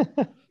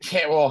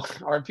 Yeah, well,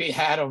 RP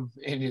had them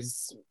in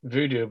his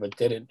Voodoo, but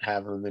didn't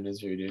have them in his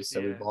Voodoo, so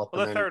we bought them.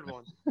 Well, the third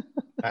one.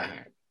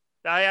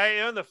 I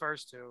own the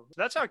first two.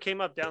 That's how it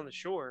came up down the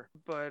shore.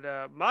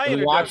 But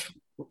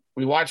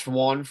we watched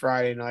one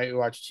Friday night. We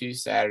watched two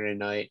Saturday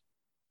night.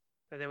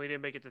 And then we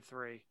didn't make it to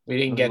 3. We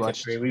didn't get to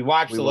 3. We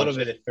watched a little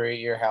bit of 3 at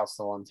your house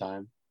the one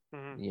time.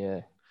 Mm-hmm.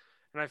 Yeah.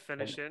 And I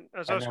finished it.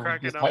 As I was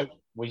cracking up.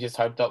 We just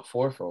hyped up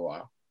 4 for a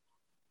while.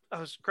 I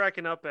was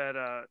cracking up at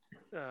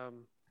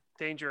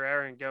Danger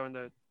Aaron going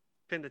to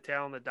pin the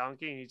tail on the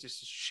donkey, and he's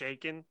just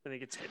shaking, and he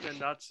gets hit in the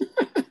nuts.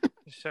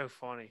 It's so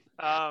funny.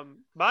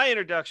 My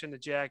introduction to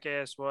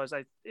Jackass was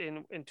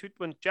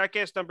when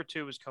Jackass number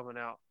 2 was coming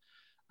out.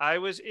 I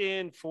was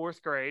in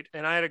 4th grade,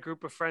 and I had a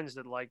group of friends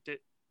that liked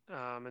it.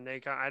 And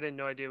I didn't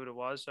know idea what it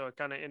was, so it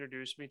kind of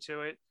introduced me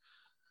to it.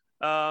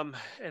 And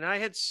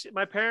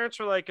my parents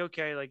were like,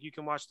 okay, like you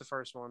can watch the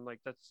first one, like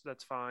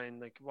that's fine,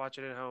 like watch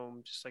it at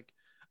home, just like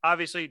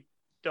obviously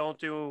don't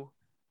do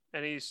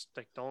any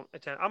like don't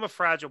attempt. I'm a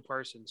fragile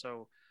person,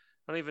 so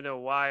I don't even know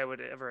why I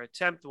would ever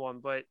attempt one,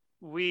 but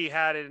we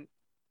had it,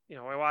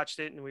 I watched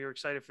it and we were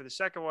excited for the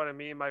second one, and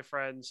me and my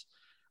friends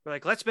were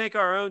like, let's make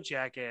our own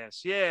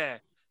Jackass, yeah.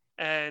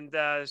 And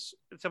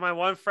so my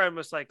one friend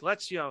was like,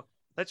 let's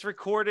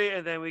record it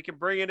and then we can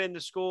bring it into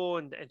school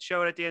and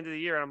show it at the end of the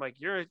year. And I'm like,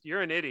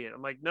 you're an idiot.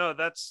 I'm like, no,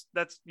 that's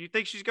you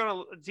think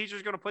the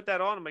teacher's gonna put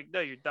that on? I'm like,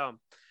 no, you're dumb.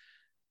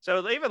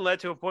 So it even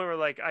led to a point where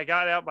like I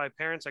got out my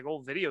parents' like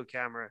old video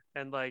camera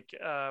and like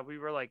we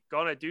were like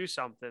gonna do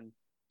something,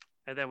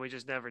 and then we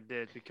just never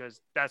did, because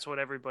that's what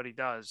everybody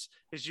does.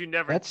 Is you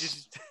never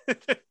just.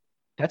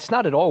 That's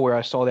not at all where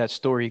I saw that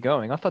story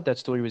going. I thought that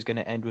story was going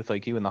to end with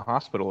like you in the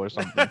hospital or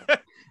something.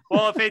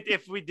 Well,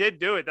 if we did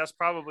do it, that's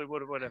probably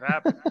what would have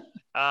happened.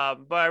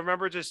 But I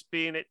remember just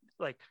being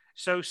like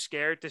so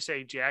scared to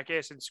say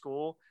Jackass in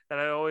school that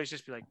I always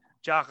just be like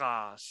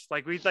Jackass.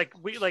 Like we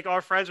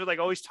our friends would like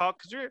always talk,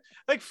 because you're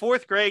like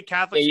 4th grade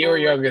Catholic. Yeah, you were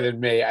younger than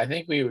me. I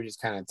think we would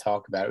just kind of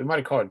talk about it. We might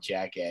have called it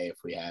Jack A if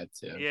we had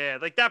to. Yeah,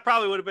 like that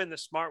probably would have been the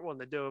smart one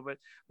to do it. But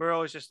we're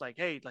always just like,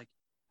 hey, like,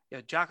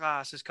 yeah,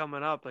 Jackass is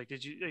coming up. Like,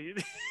 did you?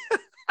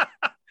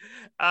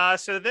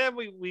 So then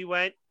we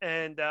went,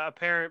 and a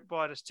parent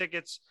bought us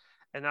tickets,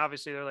 and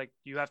obviously they're like,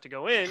 you have to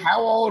go in.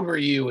 How old were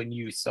you when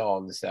you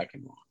saw the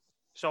second one?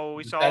 So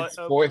we saw That's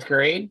 4th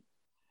grade.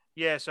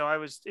 Yeah, so it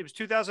was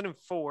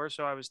 2004,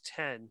 so I was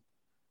 10.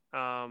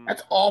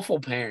 That's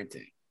awful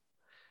parenting.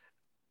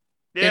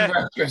 Yeah. In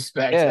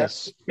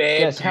retrospect,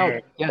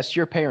 yes,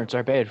 your parents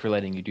are bad for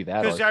letting you do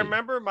that. Because I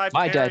remember my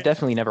dad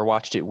definitely never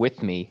watched it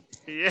with me.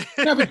 Yeah.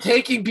 No, but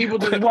taking people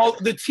to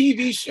the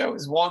TV show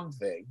is one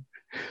thing.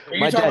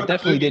 My dad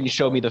definitely didn't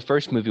show me the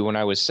first movie when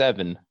I was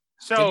 7.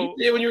 So did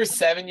you say when you were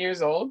 7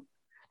 years old?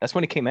 That's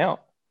when it came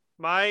out.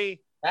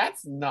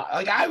 That's not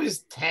like I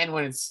was 10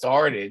 when it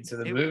started. So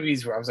the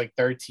movies were I was like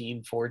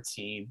 13,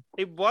 14.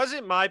 It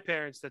wasn't my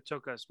parents that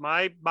took us.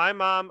 My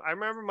mom, I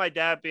remember my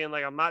dad being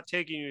like, I'm not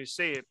taking you to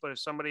see it, but if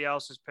somebody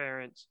else's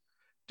parents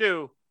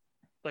do,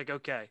 like,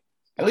 okay.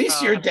 At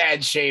least your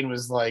dad, Shane,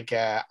 was like,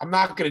 I'm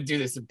not going to do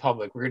this in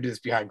public. We're going to do this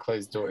behind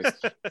closed doors.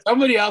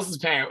 Somebody else's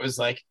parent was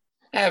like,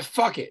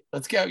 fuck it.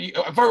 Let's go.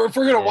 If we're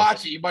going to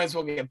watch it, you might as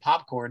well get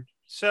popcorn.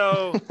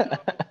 So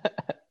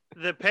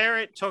the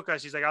parent took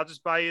us. He's like, I'll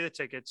just buy you the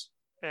tickets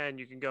and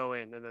you can go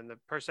in. And then the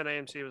person at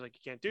AMC was like,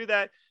 you can't do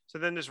that. So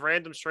then this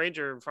random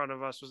stranger in front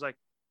of us was like,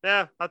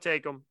 yeah, I'll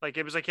take him. Like,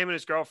 it was like him and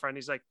his girlfriend.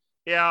 He's like,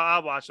 yeah,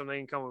 I'll watch them. They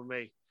can come with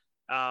me.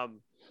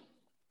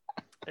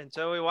 And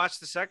so we watched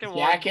the second one.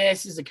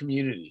 Jackass is a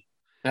community.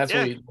 That's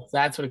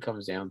what it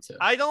comes down to.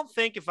 I don't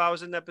think if I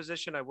was in that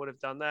position, I would have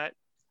done that.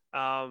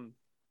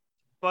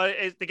 But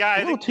the guy,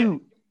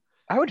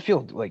 I would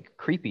feel like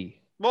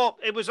creepy. Well,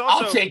 it was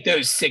also. I'll take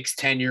those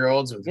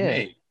 6-10-year-olds with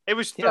me. It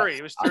was 3.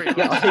 It was 3.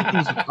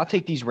 Yeah, I'll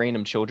take these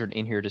random children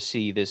in here to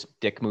see this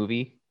dick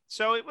movie.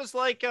 So it was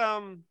like,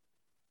 I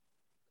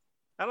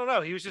don't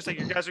know. He was just like,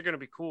 you guys are going to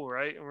be cool,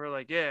 right? And we were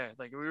like, yeah.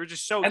 Like, we were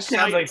just so excited.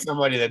 That sounds like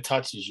somebody that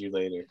touches you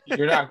later.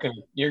 You're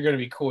going to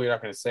be cool. You're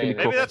not going to say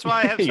anything. Maybe that's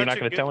why I have You're not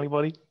going to tell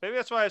anybody? Maybe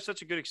that's why I have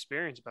such a good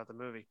experience about the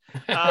movie.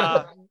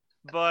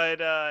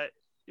 But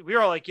we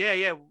were all like,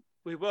 yeah,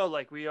 we will.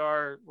 Like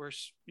we're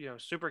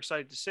super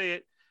excited to see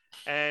it.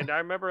 And I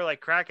remember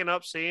like cracking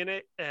up seeing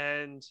it,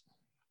 and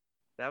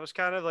that was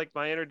kind of like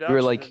my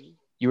introduction.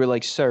 You were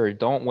like, sir,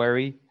 don't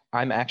worry.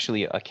 I'm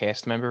actually a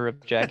cast member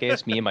of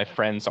Jackass. Me and my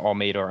friends all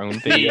made our own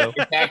video.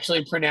 It's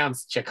actually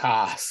pronounced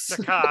Jackass.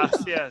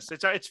 Jackass, yes.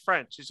 It's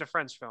French. It's a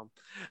French film.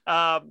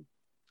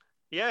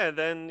 Yeah, and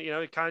then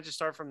it kind of just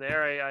started from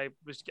there. I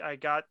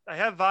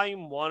have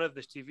volume 1 of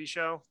this TV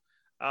show.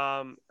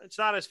 It's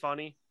not as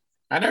funny.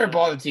 I never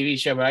bought the TV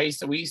show, but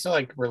we used to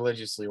like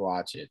religiously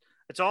watch it.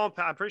 I'm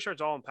pretty sure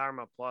it's all on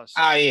Paramount Plus.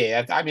 Oh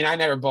yeah, I mean I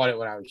never bought it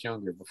when I was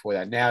younger. Before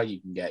that, now you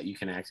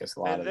can access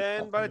a lot of it.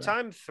 And then by the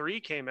time 3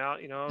 came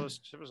out, it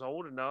was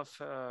old enough.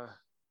 I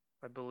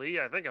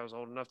think I was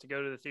old enough to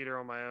go to the theater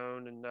on my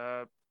own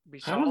and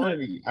be. I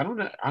don't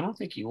know. I don't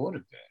think you would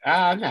have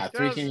been. No,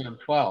 3 came out in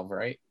 12,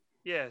 right?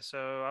 Yeah,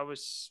 so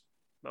was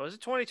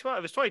it 2012?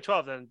 It was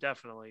 2012 then,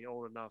 definitely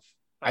old enough.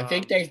 I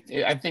think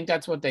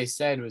that's what they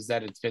said was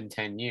that it's been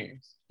 10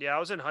 years. Yeah, I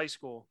was in high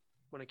school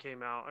when it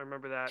came out. I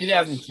remember that.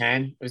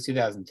 2010. It was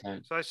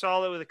 2010. So I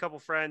saw it with a couple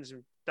friends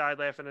and died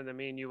laughing, and then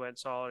me and you went and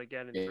saw it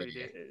again in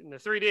 3D. In the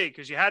 3D,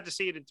 because you had to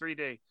see it in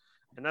 3D.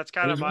 And that's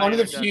kind of one of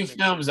the few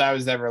films I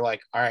was ever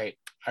like, all right,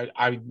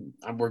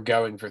 we're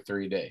going for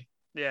 3D.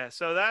 Yeah,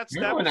 so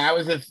when that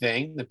was a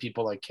thing that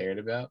people like cared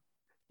about.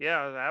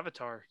 Yeah, the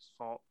Avatar's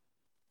fault.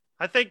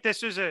 I think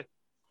this is a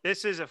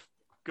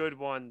good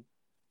one.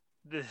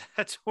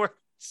 That's worth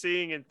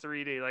seeing in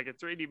 3D, like a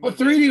 3D movie. Well,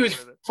 3D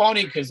was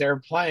funny because they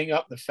were playing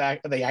up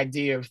the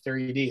idea of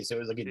 3D, so it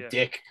was like a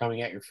dick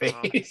coming at your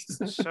face.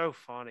 So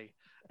funny.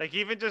 Like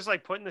even just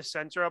like putting the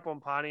sensor up on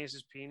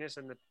Pontius's penis,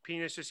 and the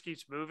penis just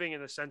keeps moving,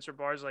 and the sensor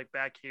bar's like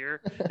back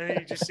here, and then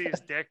you just see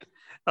his dick.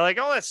 I'm like,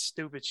 oh, that's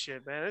stupid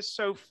shit, man. It's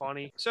so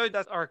funny. So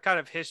that's our kind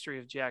of history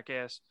of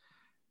Jackass.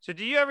 So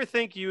do you ever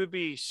think you would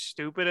be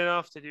stupid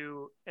enough to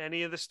do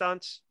any of the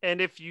stunts? And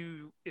if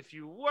you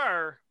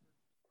were,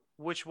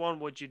 which one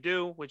would you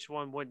do? Which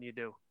one wouldn't you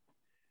do?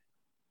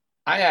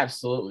 I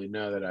absolutely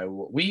know that I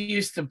would. We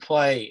used to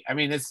play. I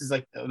mean, this is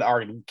like the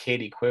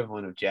arcade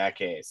equivalent of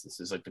Jackass. This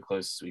is like the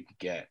closest we could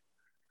get.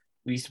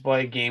 We used to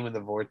play a game of the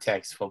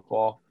Vortex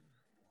football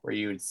where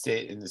you would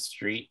sit in the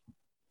street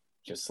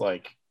just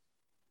like,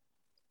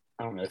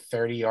 I don't know,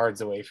 30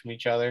 yards away from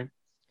each other,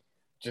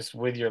 just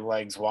with your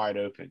legs wide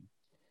open.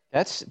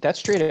 That's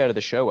straight out of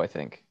the show, I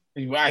think.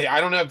 I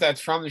don't know if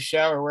that's from the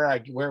show or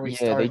where we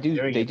started.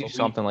 They do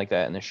something like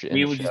that in the show.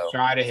 We would just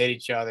try to hit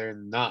each other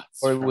in the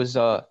nuts. Or it was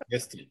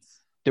distance.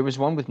 There was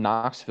one with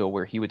Knoxville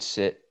where he would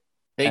sit.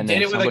 They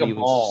did it with like a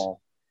ball.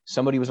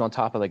 Somebody was on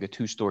top of like a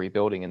 2-story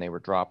building and they were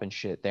dropping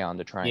shit down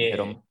to try and hit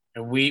them.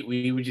 And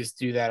we would just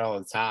do that all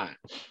the time.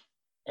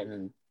 And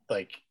then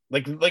like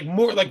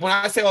more like when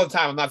I say all the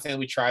time, I'm not saying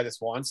we tried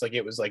this once. Like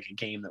it was like a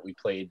game that we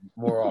played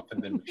more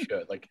often than we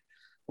should. Like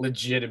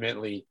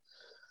legitimately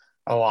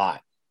a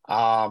lot.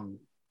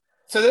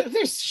 So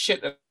there's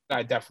shit that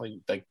I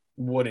definitely like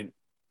wouldn't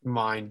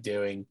mind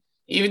doing.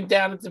 Even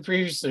down at the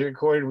previously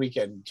recorded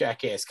weekend,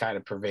 Jackass kind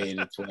of pervaded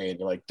its way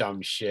into like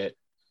dumb shit.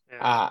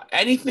 Yeah.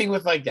 Anything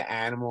with like the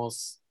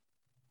animals,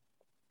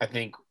 I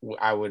think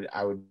I would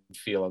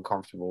feel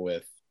uncomfortable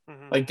with.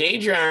 Mm-hmm. Like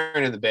Danger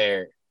Aaron and the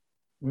bear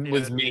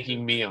was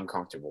making me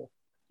uncomfortable.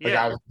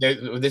 Like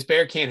this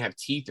bear can't have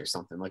teeth or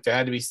something. Like there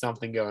had to be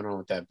something going on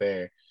with that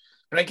bear.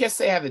 But I guess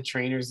they have the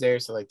trainers there,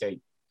 so like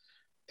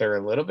they're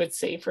a little bit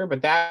safer.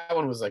 But that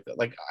one was like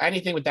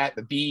anything with that,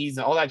 the bees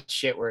and all that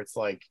shit, where it's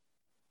like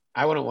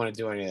I wouldn't want to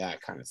do any of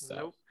that kind of stuff.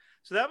 Nope.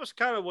 So that was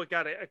kind of what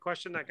got a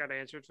question that got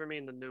answered for me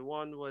in the new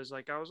one was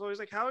like I was always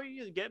like, how are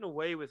you getting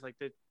away with like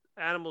the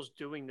animals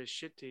doing this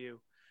shit to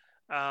you?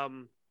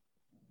 And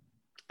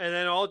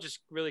then all just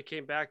really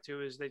came back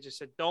to is they just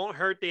said, don't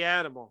hurt the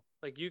animal.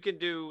 Like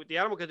the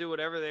animal can do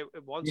whatever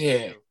it wants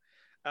to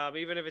do.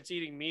 Even if it's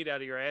eating meat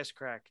out of your ass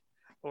crack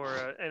or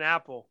an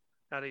apple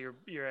out of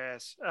your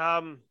ass.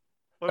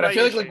 But I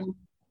feel like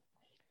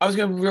I was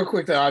going to real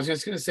quick though. I was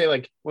just going to say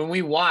like when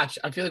we watch,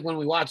 I feel like when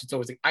we watch, it's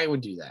always like, I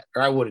would do that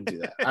or I wouldn't do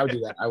that. I would do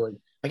that. I would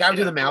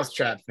do the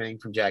mousetrap thing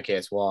from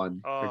Jackass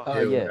 1 or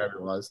 2, whatever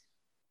it was.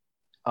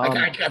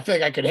 I feel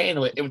like I could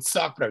handle it. It would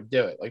suck, but I would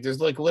do it. Like there's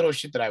like little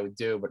shit that I would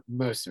do, but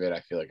most of it, I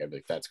feel like I'd be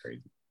like, that's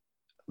crazy.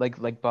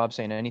 Like Bob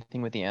saying,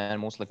 anything with the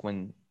animals, like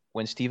when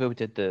Steve-O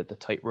did the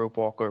tightrope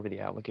walk over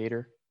the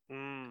alligator,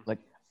 like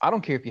I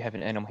don't care if you have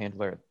an animal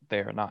handler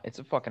there or not. It's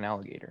a fucking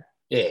alligator.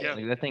 Yeah.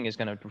 Like, that thing is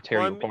going to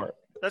tear you apart.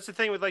 That's the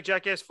thing with like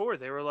Jackass 4.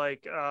 They were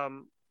like,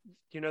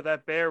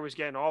 that bear was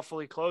getting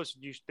awfully close.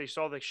 They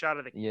saw the shot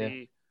of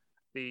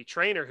the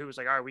trainer who was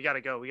like, all right, we got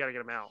to go. We got to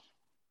get him out.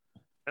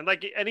 And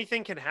like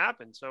anything can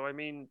happen. So, I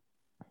mean,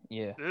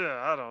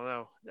 I don't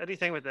know.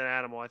 Anything with an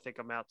animal, I think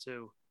I'm out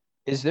too.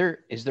 Is there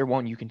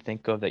one you can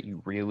think of that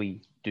you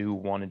really do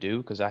want to do?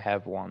 Because I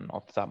have one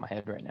off the top of my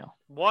head right now.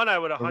 One I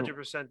would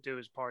 100% do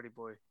is Party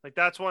Boy. Like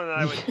that's one that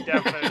I would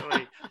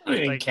definitely I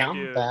didn't count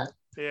that.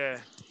 Yeah.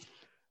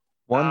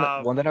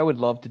 One that I would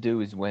love to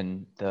do is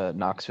when the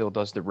Knoxville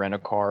does the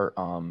rent-a-car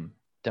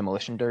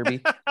Demolition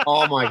Derby.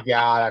 Oh my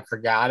god, I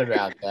forgot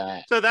about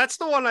that. So that's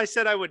the one I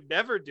said I would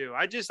never do.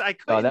 I couldn't.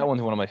 Oh, that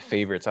one's one of my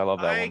favorites. I love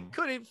that I one.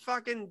 couldn't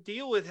fucking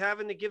deal with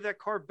having to give that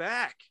car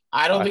back.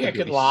 I don't think I think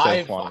it'd could be so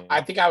lie. funny.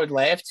 I think I would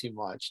laugh too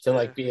much to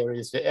like be able to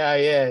just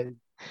yeah.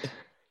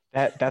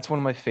 That's one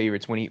of my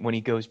favorites when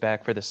he goes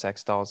back for the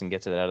sex dolls and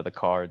gets it out of the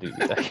car, dude.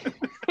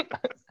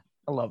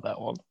 I love that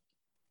one.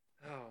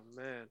 Oh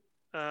man.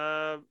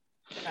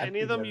 Any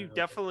of them you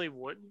definitely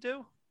wouldn't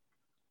do?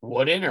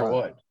 Wouldn't or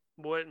would?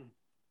 Wouldn't.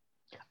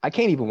 I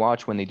can't even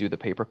watch when they do the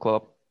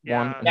paperclip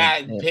Yeah. one.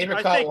 That And paper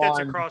I cut think that's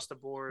one. across the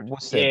board.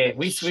 what's that? Yeah,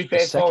 we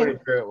fast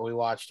forwarded through it when we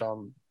watched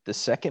The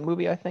second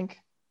movie, I think.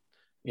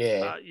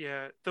 Yeah.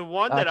 Yeah. The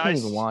one I that can't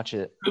even watch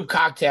it. Poop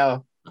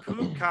cocktail.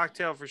 Poop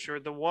cocktail for sure.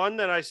 The one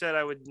that I said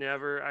I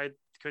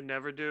could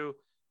never do,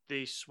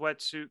 the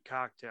sweatsuit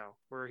cocktail,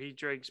 where he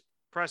drinks.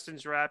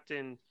 Preston's wrapped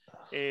in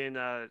Like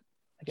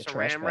a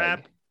trash saran bag.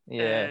 wrap,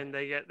 Yeah. and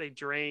they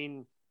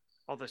drain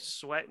all the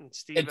sweat and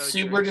Steve. It's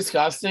super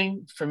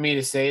disgusting for me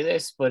to say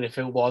this, but if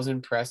it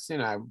wasn't Preston,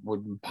 I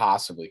wouldn't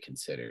possibly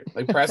consider it.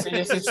 Like Preston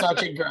is just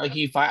such a girl. Like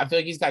I feel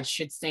like he's got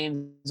shit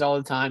stains all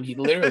the time. He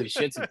literally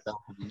shits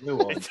himself when he do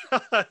one.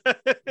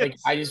 Like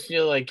I just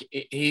feel like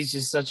he's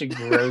just such a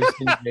gross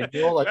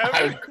individual. Like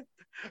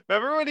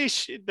remember when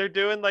they're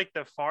doing like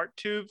the fart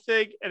tube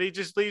thing, and he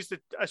just leaves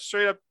a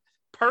straight up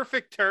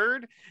perfect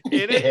turd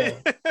in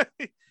it.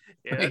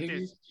 Yeah,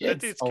 that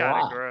dude's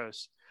kind of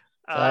gross.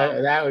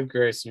 That would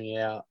gross me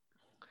out.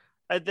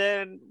 And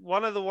then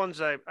one of the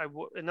ones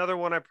another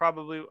one I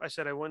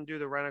said I wouldn't do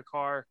the rent a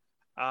car.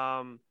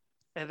 And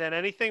then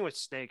anything with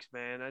snakes,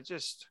 man,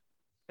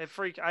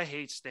 I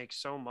hate snakes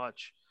so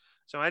much.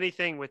 So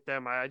anything with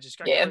them,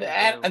 just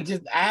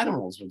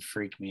animals would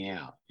freak me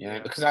out. Yeah,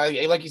 because I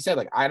like you said,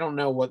 like I don't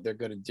know what they're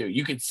gonna do.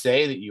 You could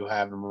say that you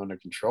have them under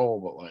control,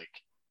 but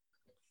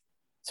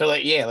so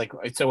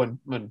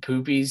when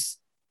Poopy's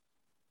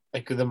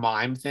like the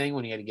mime thing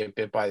when he had to get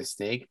bit by the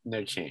snake,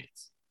 no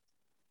chance.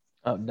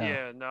 Oh no.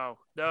 Yeah, no.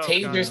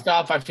 Taser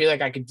stuff, I feel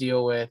like I could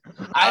deal with.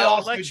 I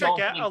also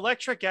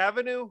Electric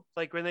Avenue,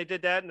 like when they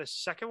did that in the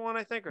second one,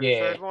 I think, or the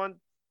third one.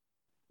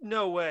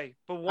 No way.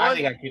 But one, I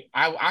think I could.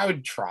 I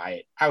would try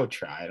it. I would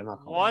try it. I'm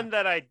not one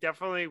that I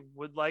definitely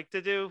would like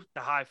to do,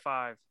 the high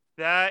five.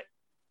 That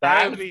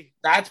would be.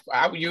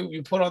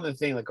 You put on the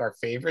thing like our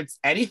favorites.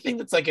 Anything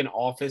that's like an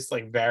office,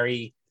 like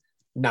very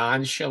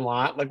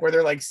nonchalant, like where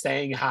they're like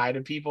saying hi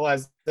to people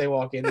as they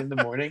walk in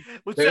the morning.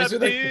 Those are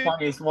like the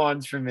funniest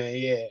ones for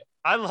me. Yeah,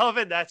 I love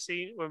it, that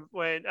scene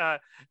when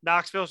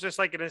Knoxville's just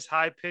like in his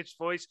high pitched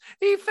voice.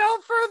 He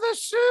fell for the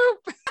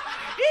soup.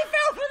 He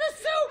fell for the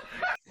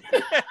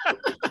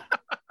soup.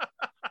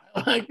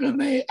 Like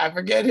when I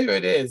forget who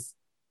it is.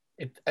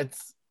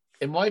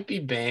 It might be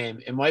Bam.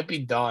 It might be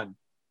Dunn.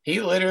 He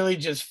literally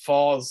just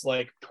falls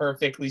like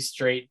perfectly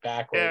straight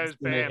backwards.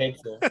 Yeah, it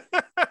hits him.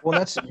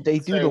 Well, they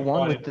do the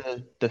one with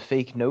the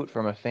fake note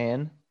from a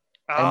fan,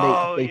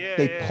 and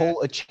they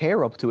pull a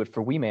chair up to it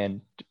for Wee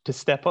Man to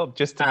step up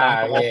just to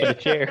knock him off of the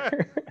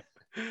chair.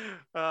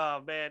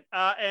 Oh man,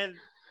 and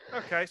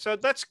okay, so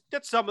that's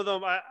some of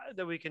them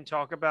that we can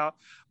talk about.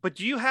 But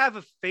do you have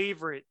a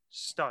favorite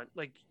stunt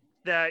like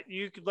that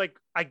you could like?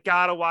 I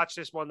gotta watch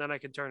this one, then I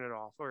can turn it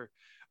off, or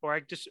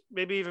I just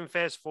maybe even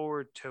fast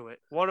forward to it.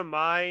 One of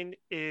mine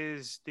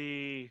is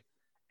the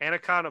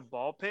Anaconda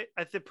Ball Pit.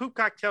 I think Poop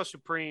Cocktail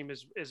Supreme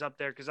is up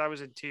there because I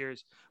was in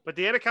tears. But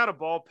the Anaconda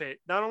Ball Pit,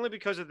 not only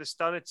because of the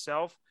stunt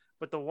itself,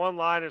 but the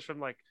one-liners from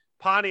like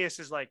Pontius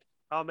is like,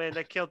 oh man,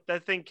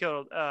 that thing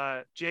killed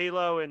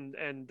J-Lo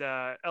and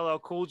LL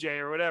Cool J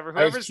or whatever.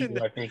 Whoever's Ice Cube, in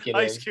the I think it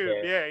Ice is. Cube.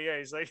 Yeah.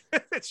 He's like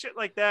shit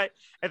like that.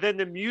 And then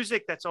the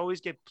music that's always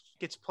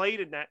gets played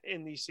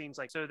in these scenes.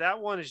 Like, so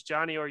that one is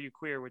Johnny Are You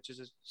Queer, which is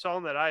a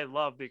song that I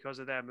love because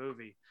of that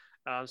movie.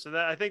 So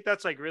that I think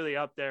that's like really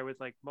up there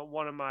with like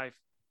one of my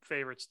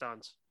favorite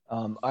stunts.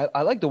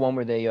 I like the one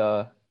where they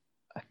I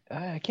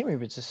can't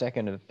remember if it's the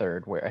second or the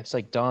third, where it's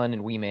like Don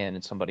and Wee Man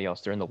and somebody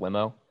else. They're in the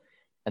limo,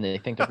 and they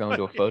think they're going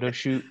to a photo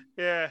shoot.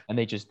 Yeah. And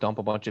they just dump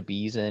a bunch of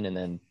bees in and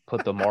then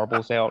put the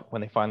marbles out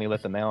when they finally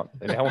let them out.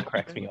 That one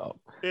cracks me up.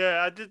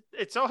 Yeah,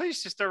 it's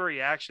always just their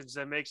reactions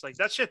that makes like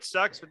that shit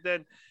sucks. But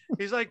then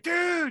he's like,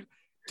 dude,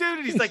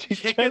 and he's like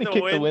kicking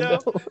the window.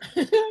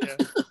 Yeah.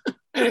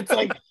 And it's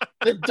like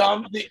the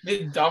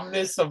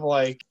dumbness of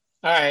like,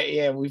 all right,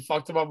 yeah, we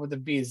fucked them up with the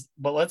bees,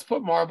 but let's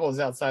put marbles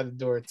outside the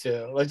door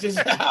too. Let's just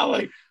how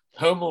like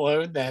Home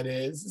Alone that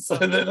is. So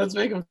then let's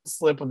make them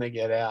slip when they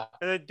get out.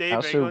 And then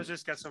Dave Engel's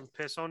just got some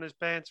piss on his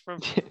pants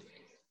from.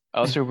 I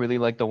also really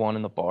like the one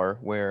in the bar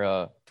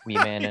where Wee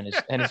Man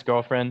and his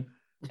girlfriend,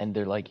 and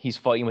they're like he's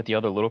fighting with the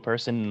other little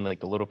person, and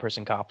like the little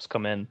person cops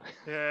come in.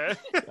 Yeah,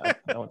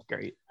 that one's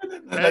great.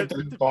 And like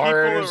the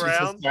bar is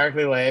just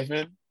hysterically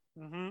laughing.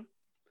 Mm-hmm.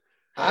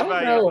 I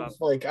don't know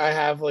if like I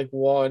have like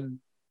one.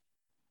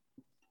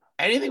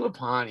 Anything with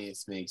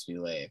Pontius makes me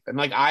laugh. And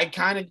like I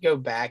kind of go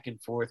back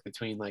and forth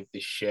between like the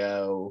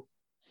show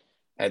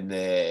and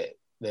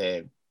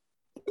and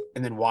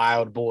then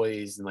Wild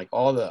Boys and like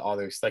all the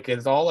others. Like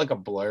it's all like a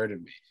blur to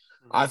me.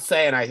 I'll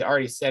say, and I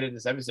already said in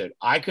this episode,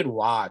 I could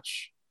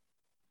watch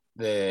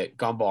the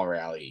Gumball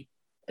Rally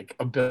like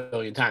a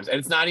billion times, and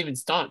it's not even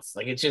stunts.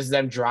 Like it's just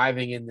them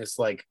driving in this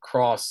like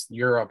cross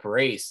Europe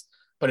race,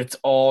 but it's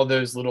all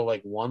those little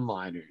like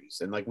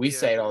one-liners, and like we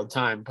say it all the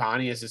time.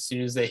 Pontius, as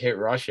soon as they hit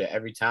Russia,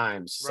 every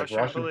time it's just like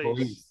Russian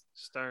police.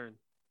 Stern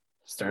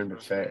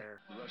but fair.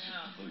 Russian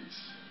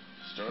police.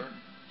 Stern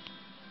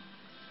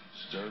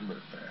but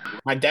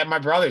fair. My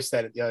brother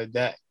said it the other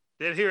day.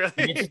 Did he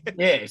really?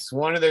 It's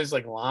one of those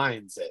like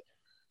lines that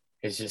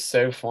is just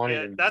so funny.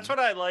 Yeah, that's what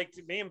I liked.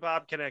 Me and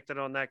Bob connected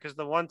on that because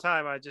the one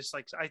time I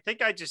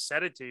think I just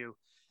said it to you,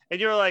 and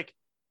you were like,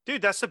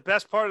 "Dude, that's the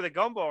best part of the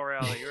Gumball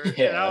Rally."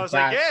 And I was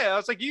like, "Yeah." I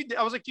was like,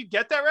 "You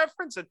get that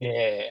reference?" And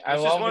yeah, I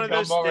love the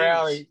Gumball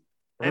Rally.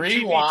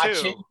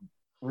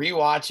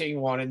 Rewatching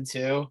 1 and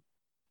 2.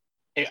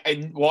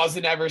 It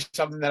wasn't ever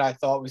something that I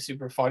thought was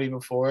super funny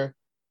before,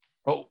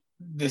 but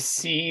the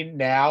scene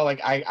now,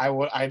 like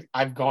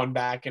I've gone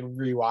back and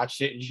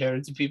rewatched it and showed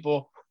it to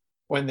people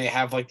when they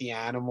have like the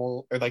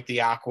animal or like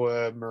the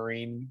aqua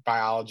marine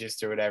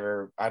biologist or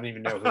whatever. I don't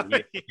even know who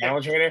he is,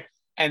 animal trainer.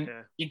 And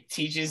he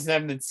teaches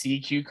them that sea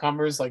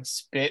cucumbers like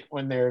spit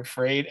when they're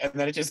afraid. And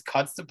then it just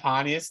cuts to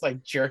Pontius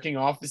like jerking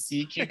off a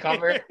sea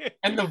cucumber.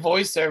 And the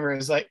voiceover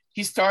is like,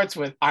 he starts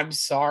with, "I'm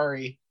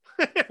sorry."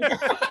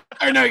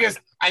 Or no, he goes,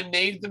 "I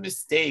made the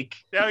mistake."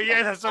 Oh,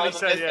 yeah, that's what he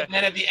said. Yeah. And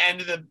then at the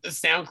end of the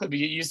sound clip,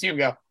 you see him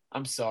go,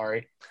 "I'm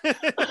sorry."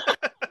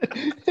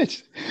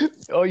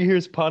 All you hear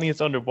is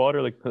Pontius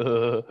underwater, like.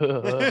 Well,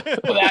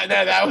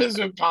 that was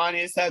when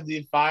Pontius had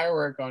the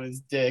firework on his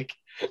dick,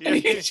 and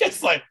he's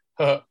just like,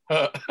 huh.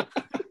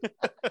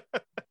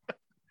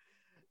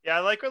 Yeah, I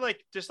like when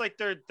like just like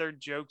their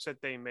jokes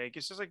that they make.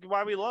 It's just like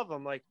why we love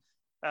them. Like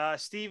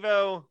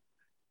Steve-O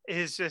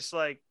is just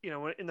like, you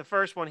know, in the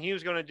first one he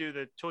was going to do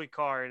the toy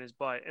car in his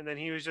butt, and then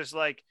he was just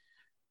like,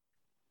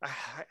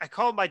 I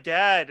called my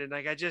dad, and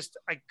like I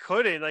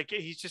couldn't. Like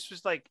he just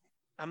was like,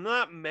 "I'm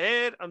not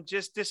mad, I'm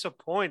just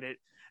disappointed."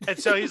 And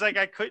so he's like,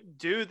 "I couldn't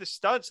do the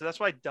stunt, so that's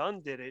why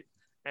Dunn did it."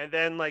 And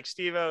then like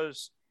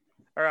Steve-O's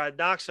or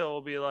Knoxville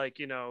will be like,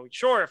 you know,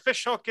 "Sure, a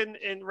fish hook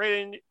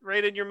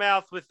right in your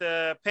mouth with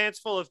pants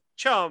full of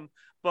chum,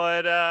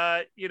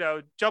 but you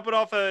know, jumping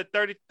off a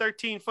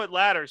 13-foot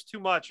ladder is too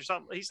much," or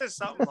something. He says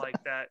something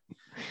like that.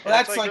 Well,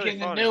 that's like really in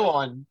funny. The new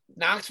one.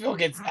 Knoxville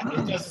does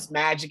this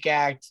magic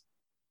act,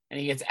 and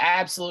he gets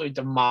absolutely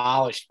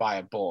demolished by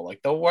a bull.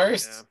 Like the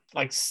worst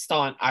like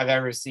stunt I've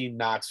ever seen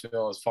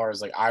Knoxville. As far as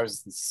like I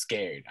was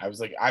scared. I was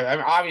like, I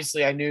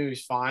obviously I knew he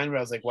was fine, but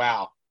I was like,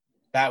 wow,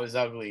 that was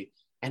ugly.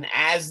 And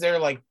as they're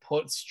like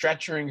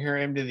stretchering her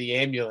into the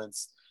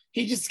ambulance,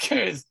 he just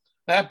goes,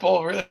 "That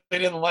bull really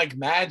didn't like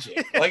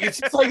magic." Like it's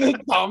just like the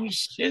dumb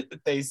shit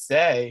that they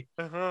say,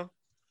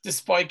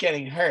 despite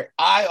getting hurt.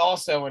 I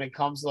also, when it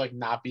comes to like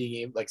not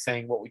being able, like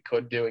saying what we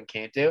could do and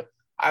can't do,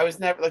 I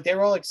was never like, they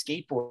were all like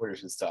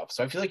skateboarders and stuff.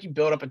 So I feel like you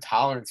build up a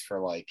tolerance for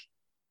like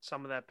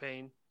some of that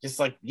pain. Just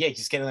like, yeah,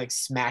 just getting like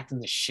smacked in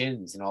the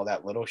shins and all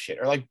that little shit,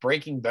 or like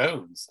breaking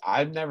bones.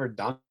 I've never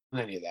done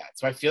any of that.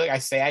 So I feel like I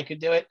say I could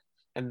do it,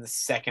 and the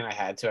second I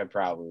had to, I'd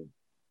probably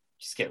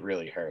just get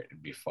really hurt and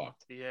be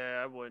fucked.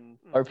 Yeah, I wouldn't.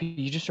 RP,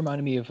 you just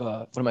reminded me of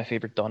one of my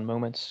favorite Dunn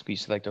moments. We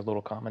used to like their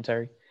little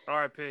commentary.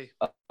 RP.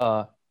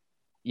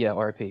 Yeah,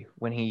 RP.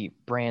 When he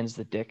brands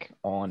the dick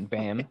on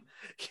Bam,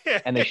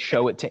 and they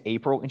show it to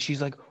April, and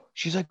she's like,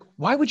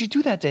 "Why would you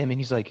do that to him?" And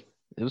he's like,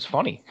 "It was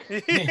funny."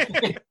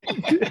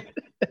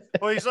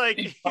 Well, he's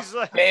like,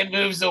 Bam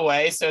moves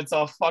away, so it's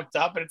all fucked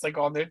up, and it's like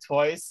on their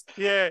toys.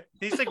 Yeah,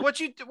 he's like, "What'd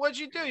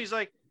you do?" He's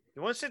like,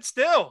 "You want to sit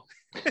still?"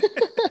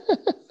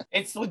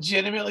 It's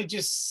legitimately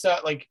just so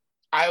like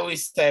I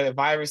always say, if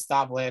I ever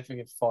stop laughing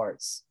at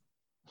farts,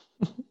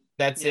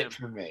 that's it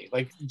for me.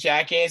 Like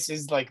Jackass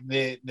is like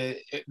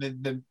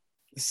the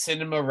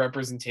cinema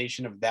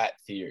representation of that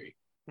theory.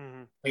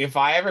 Mm-hmm. Like if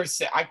I ever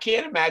say, I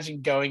can't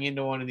imagine going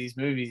into one of these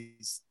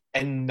movies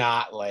and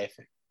not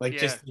laughing. Like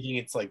just thinking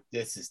it's like,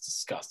 this is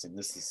disgusting.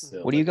 This is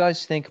silly. What do you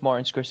guys think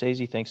Martin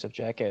Scorsese thinks of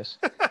Jackass?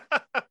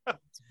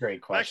 It's a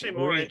great question. I'm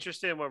actually more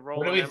interested in what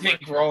Roland Emmerich. What do we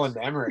think Roland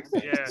Emmerich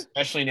thinks? Yeah.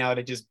 Especially now that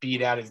it just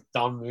beat out his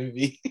dumb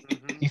movie.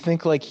 Mm-hmm. You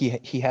think like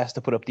he has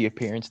to put up the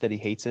appearance that he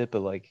hates it,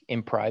 but like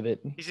in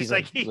private, he's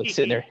like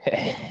sitting there.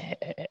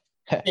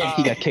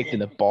 He got kicked in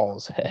the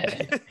balls.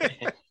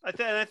 I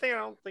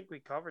don't think we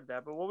covered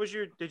that. But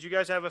did you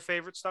guys have a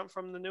favorite stunt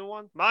from the new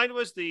one? Mine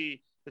was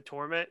the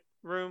torment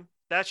room.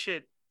 That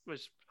shit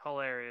was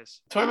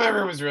hilarious. Torment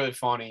room was really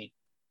funny.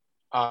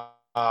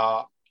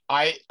 I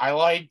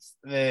liked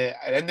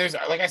and there's,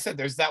 like I said,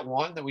 there's that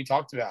one that we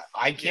talked about.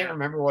 I can't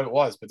remember what it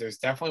was, but there's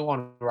definitely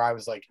one where I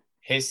was like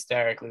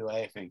hysterically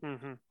laughing.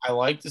 Mm-hmm. I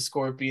liked the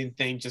scorpion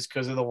thing just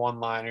because of the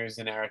one-liners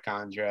and Eric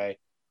Andre.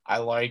 I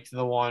liked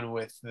the one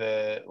with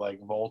the like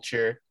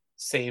vulture.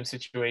 Same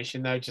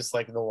situation though, just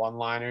like the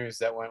one-liners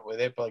that went with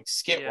it, but like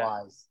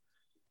skit-wise,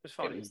 it was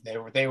funny.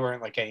 They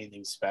weren't like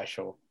anything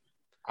special.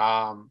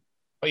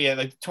 But yeah,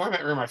 like the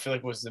torment room, I feel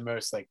like was the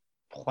most like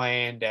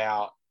planned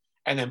out,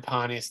 and then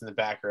Pontius in the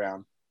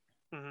background,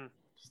 mm-hmm.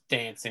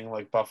 dancing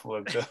like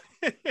Buffalo Bill.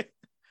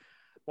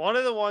 One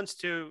of the ones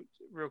too,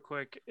 real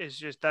quick is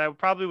just that I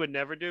probably would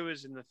never do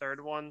is in the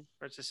third one,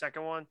 or it's the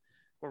second one,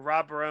 where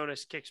Rob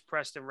Baronis kicks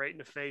Preston right in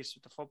the face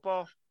with the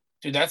football.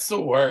 Dude, that's the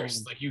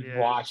worst. Like you Yeah.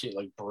 watch it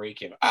like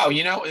break him. Oh,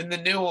 in the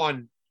new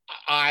one,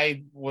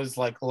 I was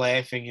like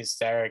laughing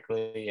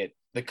hysterically at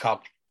the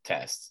cup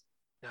test,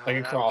 No,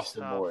 like that across was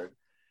the tough. board.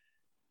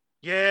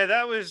 Yeah,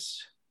 that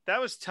was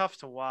tough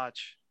to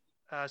watch,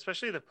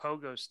 especially the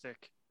pogo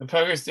stick. The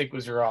poker stick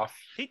was rough.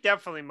 He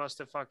definitely must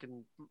have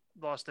fucking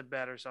lost a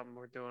bet or something.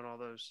 We're doing all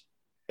those.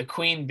 The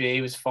queen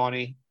bee was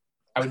funny.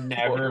 I would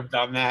never have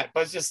done that.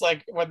 But it's just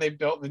like when they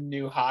built the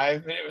new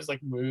hive and it was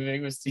like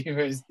moving with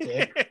Steve-O's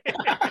dick.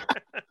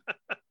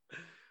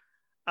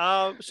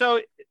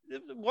 So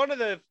one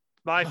of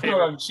my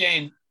favorite.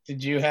 Shane,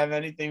 did you have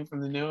anything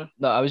from the new one?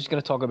 No, I was just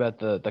gonna talk about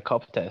the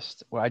cup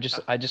test. Where I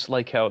just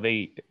like how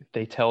they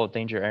tell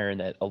Danger Aaron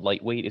that a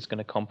lightweight is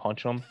gonna come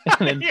punch him,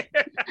 and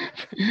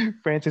then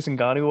Francis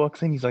Ngannou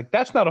walks in. He's like,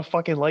 "That's not a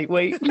fucking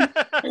lightweight."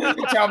 You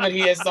tell me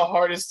he has the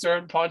hardest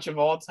thrown punch of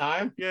all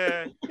time.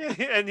 Yeah,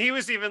 and he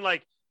was even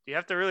like, "Do you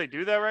have to really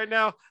do that right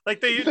now?"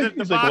 Like the He's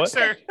like,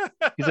 boxer.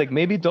 "What?" He's like,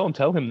 "Maybe don't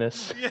tell him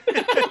this."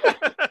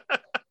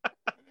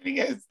 He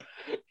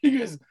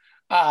goes,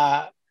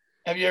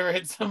 have you ever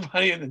hit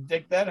somebody in the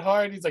dick that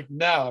hard? He's like,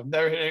 no,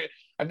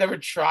 I've never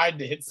tried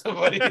to hit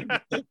somebody in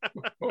the dick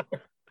before.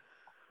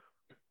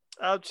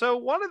 So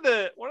one of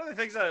the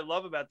things that I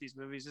love about these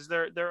movies is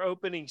their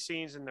opening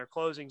scenes and their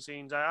closing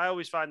scenes. I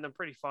always find them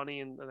pretty funny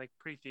and like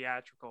pretty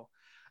theatrical.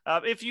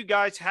 If you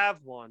guys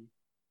have one,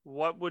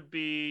 what would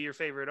be your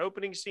favorite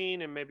opening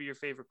scene and maybe your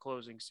favorite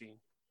closing scene?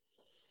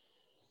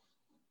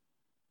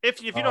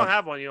 If you don't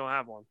have one, you don't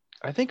have one.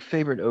 I think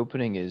favorite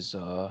opening is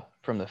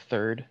from the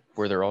third,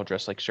 where they're all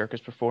dressed like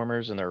circus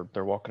performers and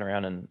they're walking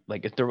around and I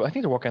think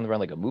they're walking around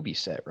like a movie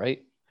set,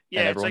 right?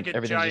 Yeah, and it's like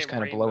everything's just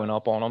kind of rainbow. blowing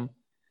up on them.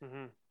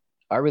 Mm-hmm.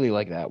 I really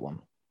like that one.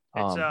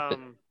 It's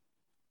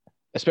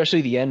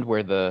Especially the end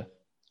where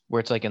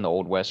it's like in the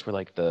Old West where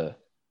like the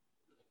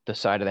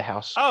side of the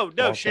house. Oh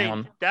no, falls Shane,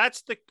 down.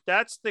 that's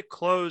the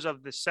close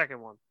of the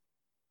second one.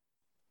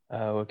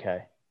 Oh,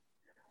 okay.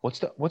 What's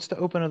the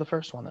open of the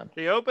first one then?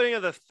 The opening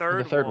of the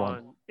third third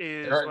one one.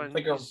 is when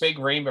like a big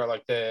rainbow,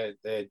 like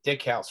the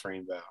Dick House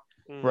rainbow.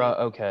 Mhm. Right.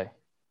 Okay.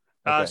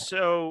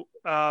 So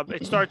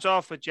it starts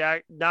off with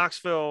Jack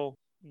Knoxville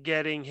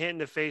getting hit in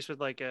the face with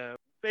like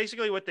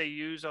basically what they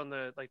use on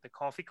the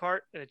coffee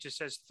cart, and it just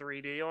says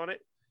 3D on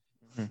it.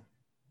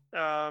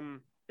 Mm-hmm.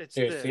 It's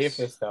Here, this. see if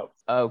this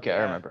helps. Okay, I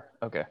Yeah. remember.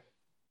 Okay.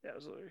 Yeah,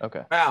 absolutely.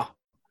 Okay. Wow,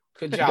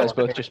 good You job. guys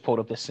both just pulled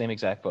up the same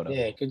exact photo.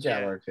 Yeah, good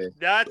job, Yeah. RP.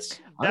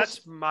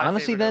 That's my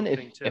honestly. favorite Then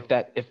opening, too.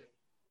 if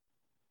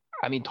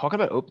I mean, talking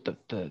about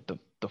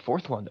the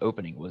fourth one, the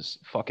opening was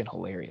fucking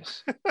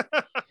hilarious.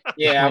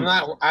 Yeah,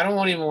 I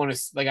don't even want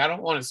to I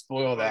don't want to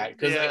spoil that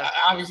because Yeah.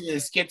 obviously the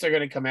skits are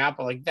going to come out,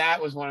 but like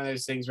that was one of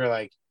those things where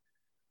like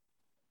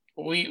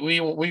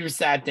we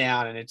sat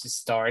down and it just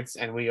starts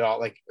and we all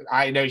like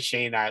I know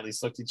Shane and I at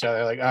least looked at each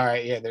other like, all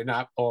right, yeah, they're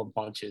not pulling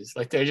punches,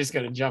 like they're just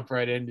going to jump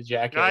right into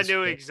Jackass. I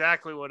knew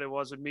exactly what it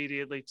was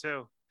immediately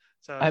too.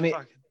 So I mean,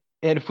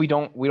 and if we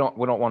don't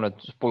want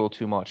to spoil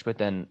too much, but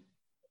then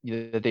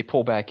they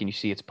pull back and you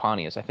see it's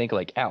Pontius. I think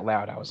like out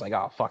loud, I was like,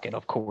 oh fuck it,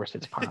 of course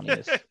it's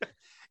Pontius.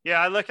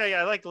 Yeah,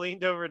 I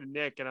leaned over to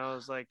Nick and I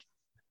was like,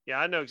 yeah,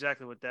 I know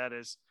exactly what that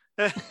is.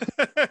 I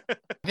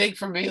think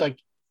for me, like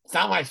it's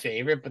not my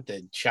favorite, but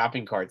the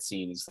shopping cart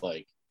scene is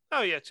like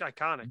Oh yeah, it's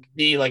iconic.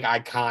 the like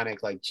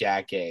iconic like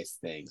Jackass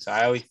thing. So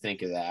I always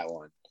think of that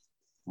one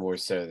more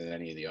so than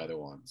any of the other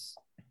ones.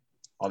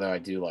 Although I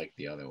do like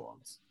the other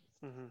ones.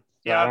 Mm-hmm. So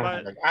Yeah,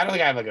 I don't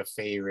think I have like a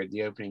favorite.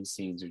 The opening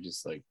scenes are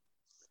just like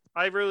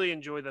I really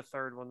enjoy the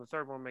third one. The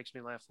third one makes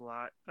me laugh a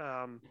lot.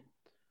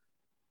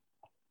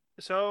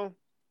 So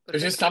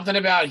there's just something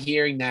about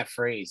hearing that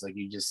phrase, like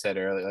you just said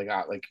earlier,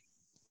 like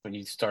when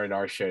you started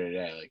our show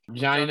today, like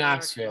Johnny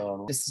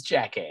Knoxville, this is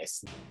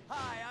Jackass.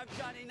 Hi, I'm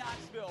Johnny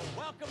Knoxville.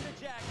 Welcome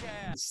to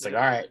Jackass. It's like, all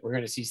right, we're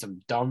gonna see some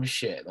dumb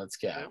shit. Let's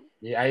go.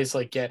 Yeah,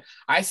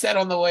 I said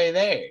on the way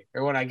there,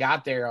 or when I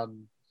got there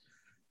on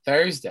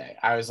Thursday,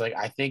 I was like,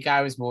 I think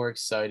I was more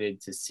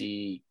excited to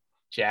see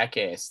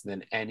Jackass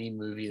than any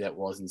movie that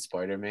wasn't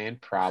Spider-Man,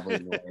 probably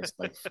in the last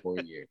like 4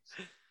 years.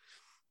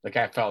 Like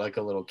I felt like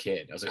a little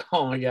kid. I was like,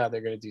 oh my God,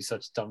 they're gonna do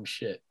such dumb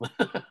shit.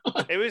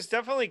 It was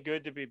definitely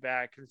good to be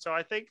back. And so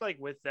I think like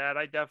with that,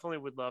 I definitely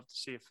would love to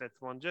see a fifth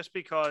one just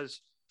because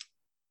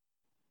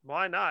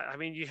why not? I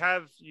mean, you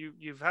have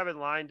it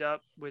lined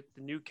up with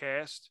the new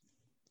cast.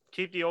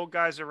 Keep the old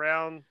guys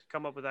around,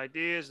 come up with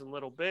ideas and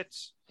little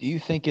bits. Do you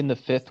think in the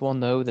fifth one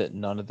though that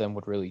none of them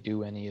would really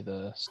do any of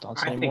the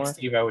stunts I anymore? think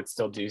Steve-O would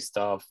still do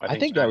stuff. I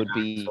think that would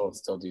be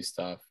still do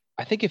stuff.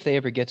 I think if they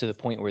ever get to the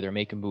point where they're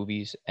making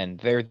movies and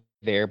they're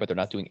there but they're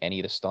not doing any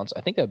of the stunts,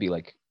 I think that'd be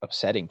like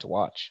upsetting to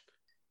watch.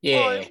 Yeah.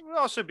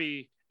 Well,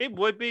 it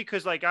would be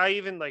because like I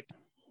even like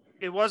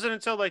it wasn't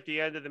until like the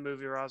end of the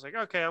movie where I was like,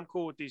 okay, I'm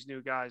cool with these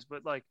new guys.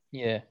 But like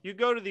Yeah. you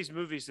go to these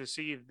movies to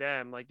see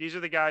them. Like these are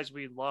the guys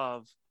we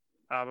love.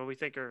 And we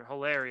think are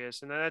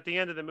hilarious. And then at the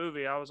end of the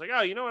movie, I was like,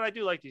 oh, you know what? I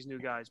do like these new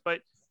guys.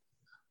 But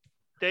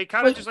they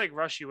kind of just like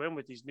rush you in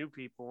with these new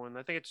people, and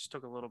I think it just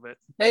took a little bit.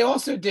 They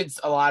also did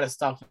a lot of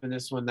stuff in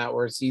this one that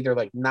was either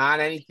like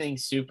not anything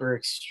super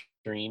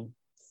extreme,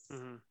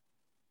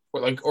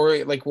 Mm-hmm.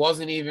 or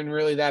wasn't even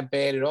really that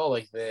bad at all.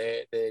 Like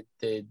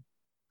the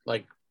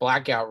like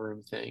blackout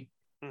room thing.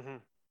 Mm-hmm.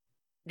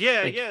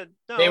 Yeah, Like, yeah.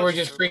 No, they were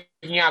that's just true.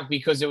 freaking out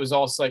because it was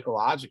all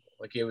psychological.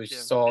 Like it was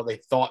just all they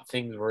thought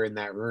things were in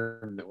that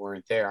room that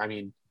weren't there. I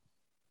mean,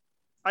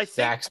 I think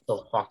Zach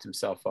still fucked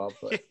himself up,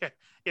 but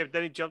yeah, but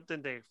then he jumped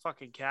into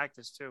fucking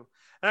cactus too.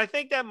 And I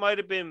think that might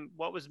have been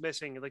what was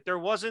missing. Like there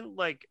wasn't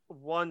like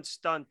one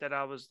stunt that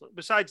I was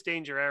besides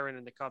Danger Aaron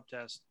in the cup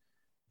test.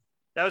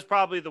 That was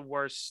probably the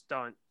worst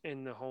stunt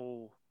in the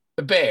whole.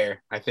 the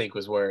bear I think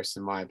was worse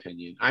in my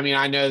opinion. I mean,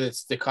 I know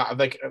that's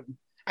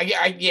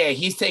yeah,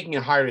 he's taking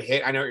a harder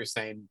hit. I know what you're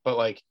saying, but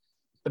like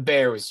the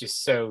bear was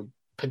just so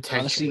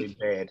potentially Honestly,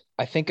 bad.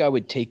 I think I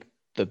would take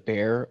the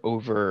bear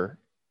over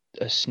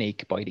a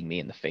snake biting me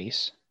in the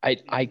face.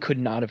 I could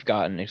not have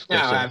gotten as close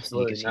to a snake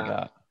absolutely as he not.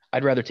 got.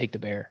 I'd rather take the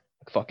bear.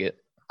 Like, fuck it.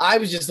 I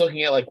was just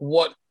looking at like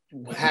what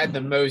had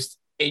the most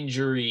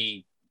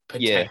injury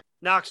potential.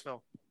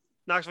 Knoxville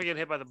getting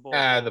hit by the bull.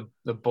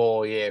 The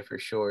bull, yeah, for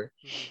sure.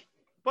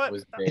 But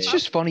Was It's bad.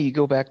 just funny. You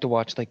go back to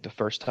watch like the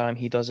first time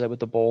he does that with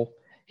the bull.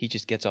 He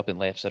just gets up and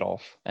laughs it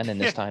off, and then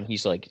this time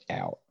he's like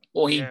out.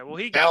 Well, he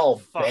got fell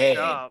fucked bad,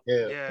 up.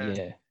 too.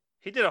 Yeah.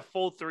 He did a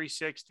full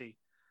 360.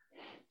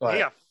 But He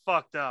got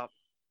fucked up.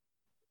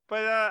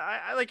 But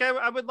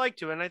I would like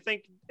to, and I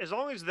think as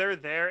long as they're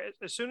there,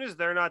 as soon as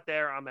they're not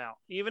there, I'm out.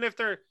 Even if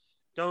they're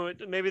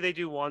don't, maybe they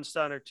do one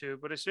stunt or two,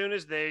 but as soon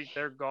as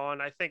they're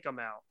gone, I think I'm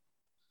out.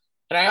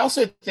 and I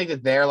also think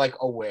that they're like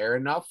aware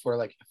enough where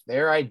like if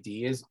their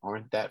ideas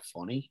aren't that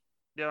funny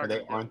or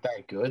they aren't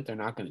that good, they're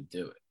not going to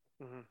do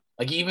it. Mm-hmm.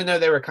 Like even though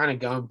they were kind of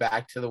going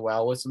back to the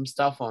well with some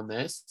stuff on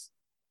this,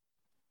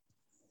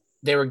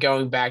 they were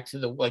going back to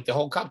the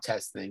whole cup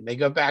test thing. They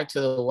go back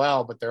to the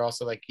well, but they're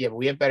also like, yeah, but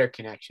we have better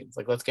connections.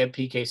 Like, let's get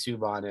PK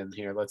Subban in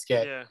here. Let's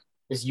get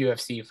this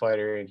UFC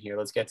fighter in here.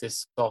 Let's get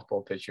this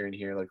softball pitcher in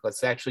here. Like,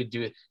 let's actually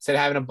do it instead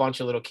of having a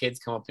bunch of little kids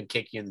come up and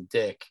kick you in the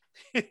dick.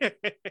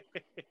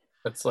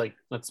 Let's get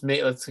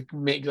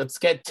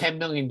 $10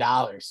 million.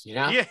 You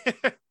know? Yeah.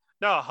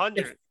 No,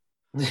 100.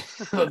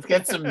 Let's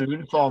get some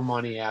moonfall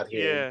money out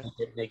here.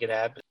 Yeah. Make it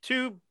happen.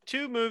 Two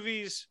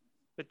movies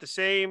with the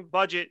same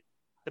budget.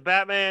 The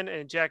Batman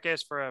and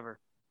Jackass Forever,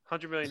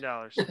 $100 million.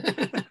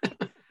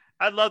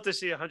 I'd love to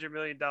see a $100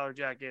 million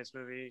Jackass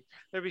movie.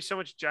 There'd be so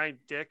much giant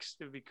dicks;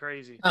 it would be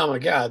crazy. Oh my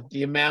god,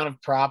 the amount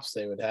of props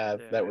they would have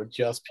that were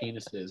just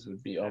penises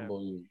would be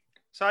unbelievable.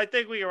 So I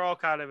think we are all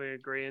kind of in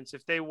agreement.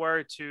 If they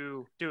were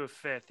to do a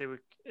fifth, they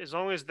would, as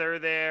long as they're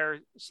there,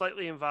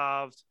 slightly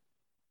involved,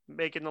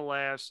 making the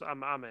laughs.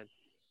 I'm in.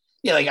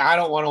 Yeah, like I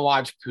don't want to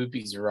watch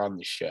Poopies run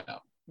the show.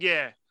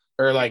 Yeah,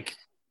 or like.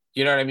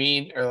 You know what I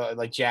mean? Or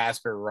like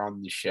Jasper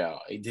run the show.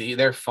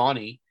 They're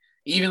funny.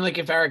 Even like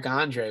if Eric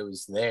Andre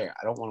was there,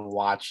 I don't want to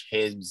watch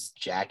his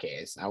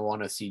Jackass. I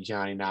want to see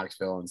Johnny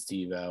Knoxville and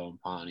Steve-O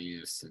and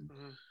Pontius and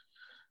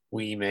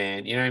Wee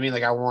Man. You know what I mean?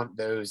 Like I want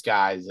those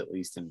guys at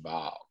least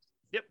involved.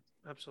 Yep,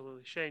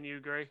 absolutely. Shane, you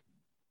agree?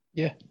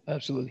 Yeah,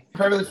 absolutely.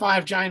 Perfectly fine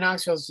if Johnny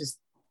Knoxville's just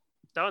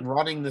done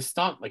running the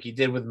stunt like he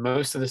did with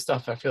most of the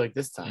stuff. I feel like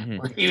this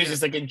time he was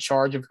just like in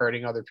charge of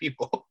hurting other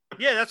people.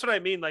 Yeah, that's what I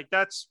mean. Like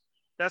that's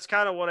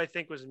kind of what I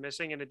think was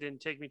missing, and it didn't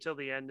take me till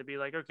the end to be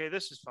like, okay,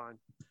 this is fine.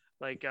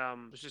 Like,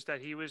 it's just that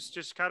he was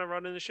just kind of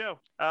running the show.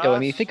 I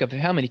mean, think of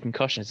how many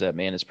concussions that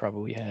man has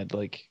probably had.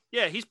 Like,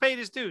 yeah, he's paid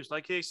his dues,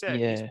 like they said.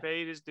 He's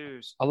paid his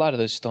dues. A lot of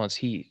those stunts,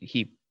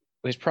 he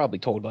was probably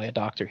told by a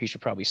doctor he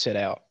should probably sit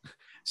out.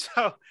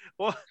 So,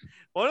 well,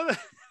 I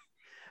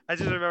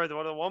just remember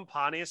the one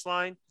Pontius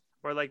line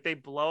where like they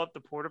blow up the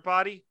porta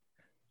potty,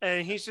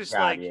 and he's just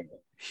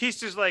he's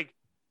just like,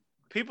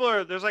 people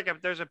are there's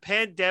a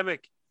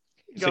pandemic.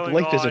 It's like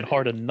life isn't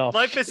hard enough.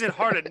 Life isn't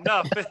hard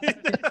enough.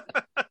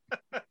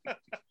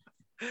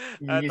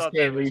 You just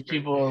can't leave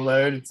people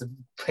alone. It's a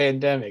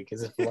pandemic.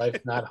 Is if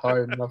life's not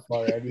hard enough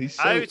already?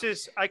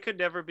 I could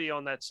never be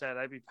on that set.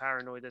 I'd be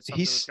paranoid that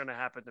something was going to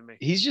happen to me.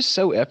 He's just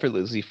so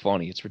effortlessly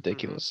funny. It's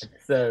ridiculous.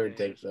 It's so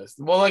ridiculous.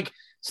 Well, like,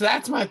 so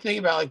that's my thing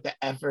about like the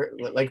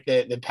effort, like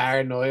the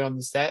paranoia on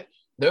the set.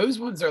 Those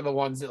ones are the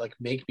ones that like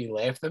make me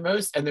laugh the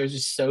most, and they're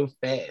just so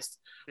fast.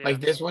 Yeah. Like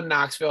this one,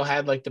 Knoxville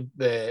had like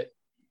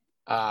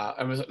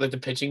it was like the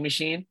pitching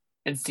machine,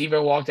 and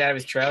Steve-O walked out of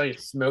his trailer and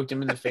smoked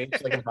him in the face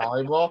like a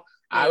volleyball.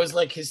 I was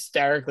like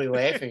hysterically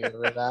laughing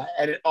over that,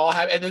 and it all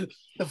happened. And then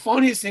the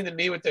funniest thing to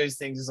me with those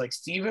things is like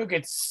Steve-O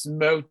gets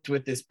smoked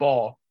with this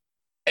ball,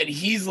 and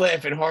he's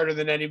laughing harder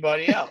than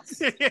anybody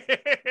else.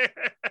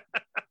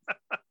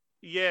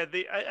 Yeah,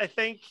 I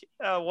think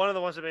one of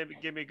the ones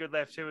that gave me a good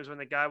laugh too is when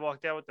the guy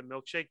walked out with the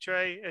milkshake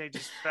tray and he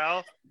just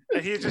fell,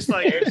 and he just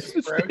like,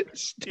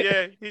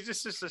 yeah, he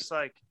just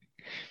like.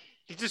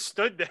 He just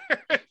stood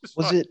there.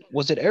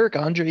 Was it Eric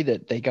Andre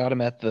that they got him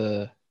at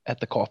the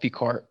coffee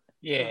cart?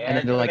 Yeah, and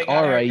then they're like,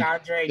 all right,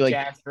 like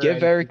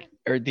give Eric,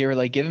 or they were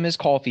like, give him his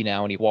coffee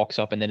now, and he walks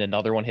up, and then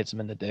another one hits him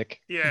in the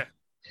dick. Yeah,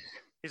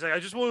 He's like, I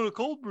just wanted a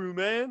cold brew,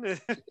 man.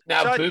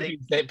 Now So I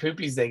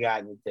poopies they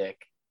got in the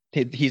dick.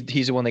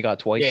 He's the one they got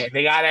twice. Yeah,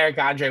 they got Eric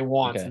Andre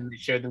once, Okay. and they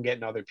showed them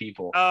getting other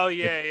people. Oh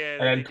yeah.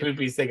 And then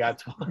poopies they got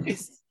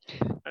twice.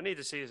 I need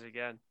to see this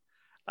again.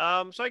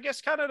 So I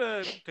guess kind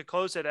of to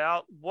close it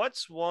out,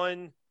 what's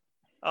one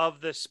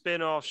of the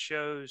spin-off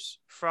shows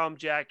from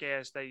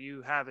Jackass that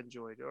you have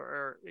enjoyed,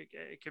 or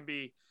it can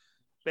be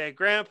Bad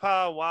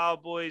Grandpa,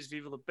 Wild Boys,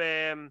 Viva La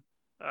Bam.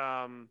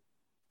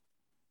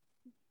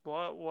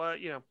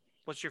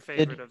 What's your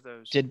favorite of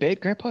those? Did Bad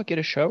Grandpa get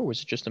a show, or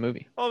was it just a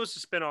movie? Oh, it was a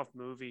spin-off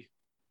movie.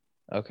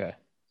 Okay,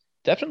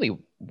 definitely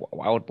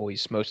Wild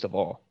Boys most of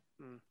all.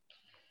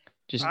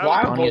 Just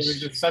Wild Boys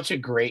is just such a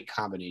great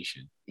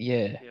combination.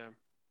 Yeah.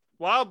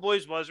 Wild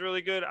Boys was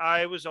really good.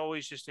 I was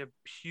always just a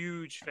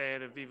huge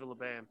fan of Viva La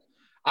Bam.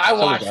 I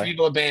watched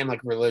Viva La Bam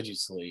like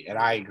religiously, and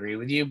I agree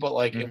with you. But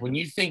like when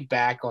you think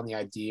back on the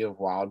idea of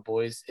Wild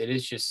Boys, it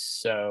is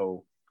just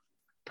so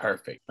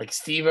perfect. Like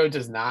Steve-O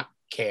does not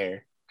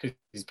care because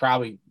he's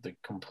probably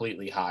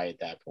completely high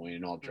at that point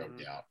and all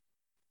drugged out.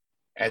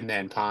 And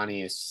then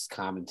Pontius is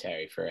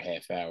commentary for a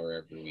half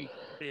hour every week.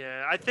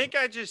 Yeah, I think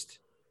I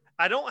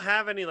don't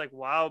have any like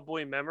Wild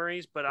Boy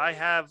memories, but I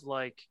have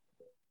like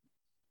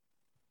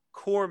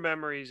core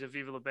memories of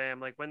Viva La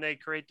Bam. Like when they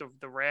create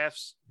the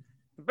rafts,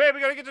 bam,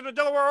 we gotta get to the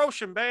Delaware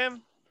Ocean,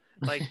 bam.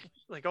 Like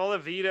all the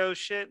Vito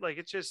shit. Like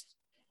it's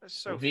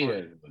so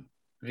Vito.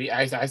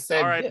 I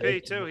said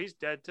R.I.P. too. He's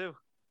dead too.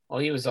 Well,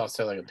 he was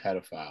also like a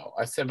pedophile.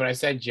 I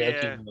said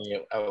jokingly.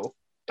 At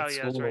that's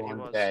right. He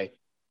was. Day.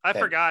 I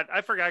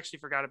actually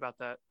forgot about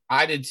that.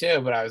 I did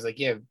too, but I was like,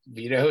 yeah,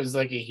 Vito was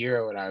like a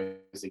hero when I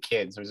was a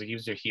kid. So I was like, he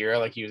was your hero,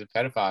 like he was a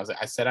pedophile.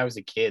 I said I was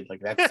a kid,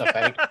 like that stuff.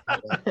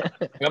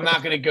 I'm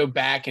not gonna go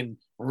back and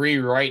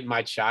rewrite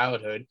my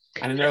childhood.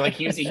 And then they're like,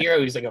 he was a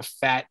hero. He's like a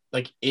fat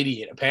like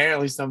idiot.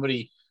 Apparently,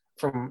 somebody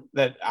from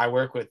that I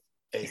work with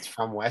is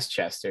from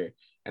Westchester,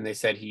 and they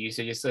said he used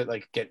to just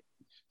like get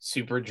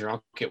super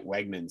drunk at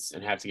Wegmans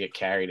and have to get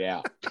carried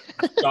out.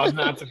 Does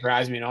not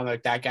surprise me. And I'm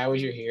like, that guy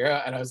was your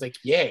hero? And I was like,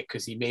 yeah,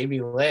 because he made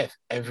me laugh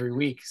every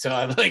week. So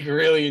I like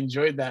really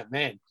enjoyed that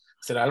man.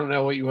 I said, I don't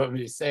know what you want me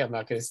to say. I'm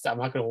not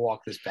gonna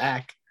walk this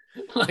back.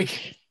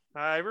 Like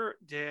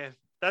yeah,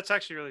 that's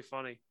actually really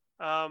funny.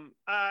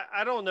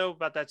 I don't know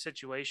about that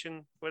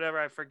situation. Whatever,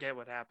 I forget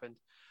what happened.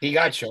 He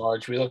got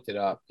charged. We looked it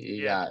up.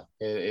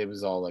 It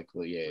was all like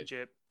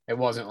legit. It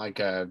wasn't like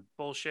a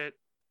bullshit.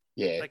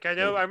 Yeah. Like I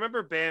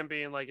remember Bam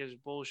being like his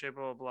bullshit,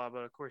 blah, blah, blah, but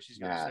of course he's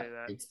going to say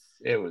that.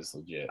 It was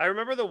legit. I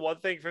remember the one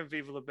thing from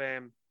Viva La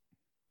Bam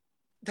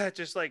that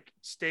just like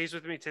stays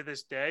with me to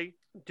this day.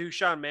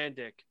 Dushan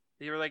Mandik.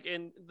 They were like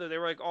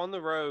on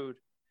the road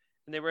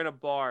and they were in a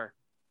bar.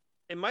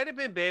 It might have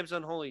been Bam's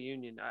Unholy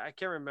Union. I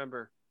can't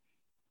remember.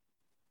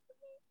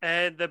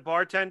 And the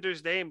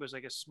bartender's name was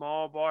like a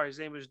small bar. His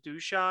name was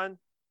Dushan and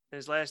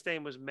his last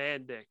name was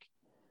Mandik.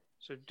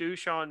 So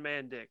Dushan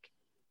Mandik.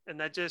 And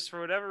that just,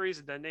 for whatever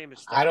reason, that name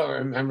is. I don't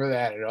remember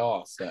that at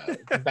all. So,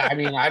 I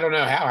mean, I don't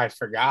know how I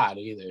forgot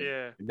either.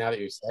 Yeah. Now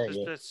that you're saying just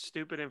it. the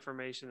stupid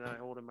information that I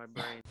hold in my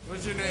brain.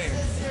 What's your name?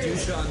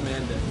 Dushan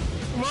Mandik.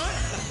 What?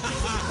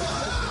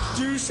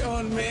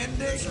 Dushan Mandik?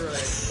 That's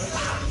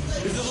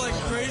right. Is it like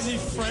Crazy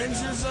French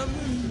or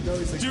something? No,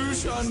 he's like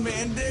Dushan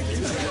Mandik?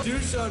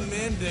 Dushan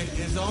Mandik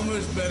is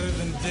almost better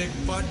than Dick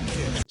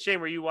Buttkick. Shane,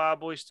 were you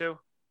Wild Boys too?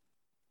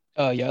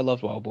 Yeah, I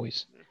loved Wild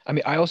Boys. I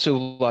mean, I also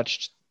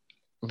watched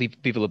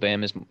Viva La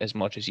Bam as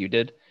much as you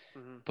did,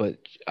 but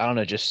I don't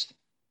know, just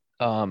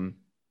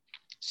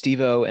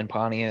Steve-O and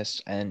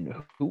Pontius and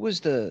who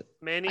was the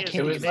Manny?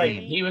 He was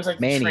like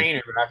Manny. the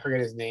trainer, but I forget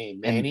his name.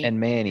 Manny and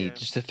Manny. Yeah.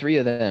 Just the three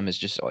of them is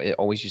just, it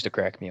always used to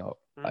crack me up.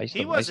 I used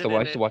to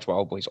watch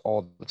Wild Boys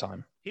all the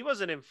time. He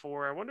wasn't in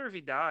 4. I wonder if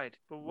he died.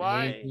 But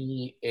why?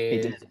 He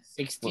is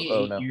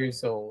 68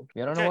 years old.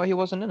 Yeah, I don't know why he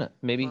wasn't in it.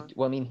 Maybe.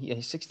 Well, I mean,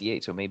 he's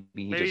 68, so maybe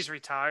he's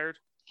retired.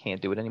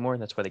 Can't do it anymore,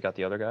 and that's why they got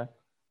the other guy.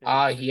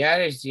 He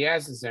has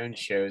his own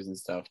shows and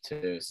stuff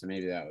too, so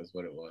maybe that was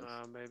what it was.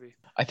 Maybe.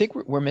 I think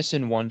we're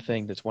missing one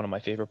thing that's one of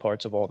my favorite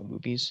parts of all the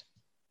movies.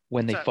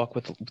 When they fuck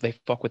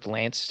with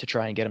Lance to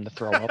try and get him to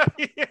throw up.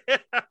 Yeah.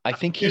 I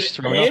think he's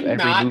thrown up every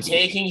not movie.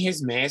 Taking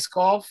his mask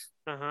off.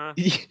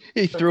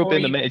 He threw up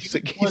in the mask.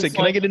 He's like,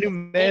 "Can I get a new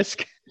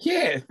mask?"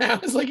 Yeah,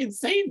 that was like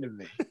insane to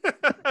me.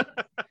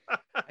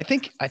 I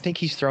think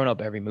he's thrown up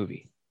every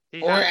movie.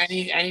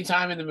 Any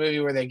time in the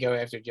movie where they go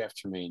after Jeff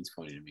Tremaine's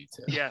funny to me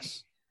too.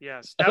 Yes.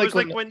 That was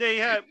like when they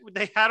had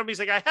him. He's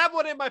like, I have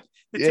one in my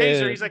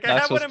taser. He's like, I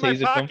have one in my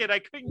pocket. I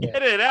couldn't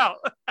get it out.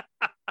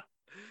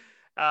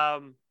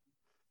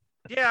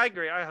 Yeah, I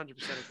agree. I 100%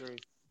 agree.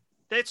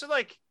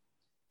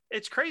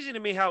 It's crazy to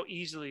me how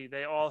easily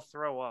they all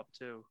throw up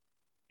too.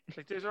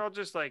 Like they're all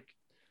just like,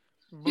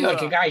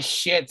 like a guy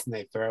shits and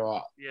they throw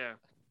up. Yeah,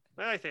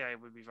 I think I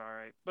would be all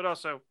right, but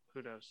also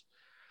who knows?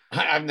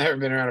 I've never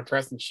been around a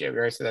press and shit. We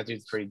already said that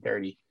dude's pretty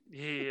dirty.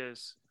 He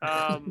is.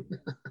 But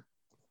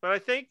I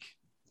think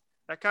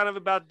that kind of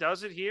about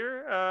does it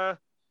here.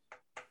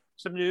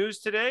 Some news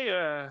today.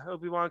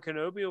 Obi-Wan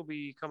Kenobi will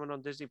be coming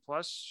on Disney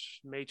Plus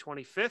May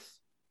 25th.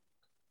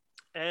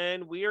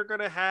 and we are going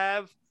to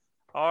have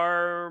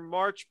our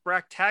March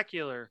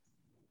Bractacular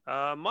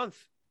month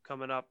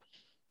coming up.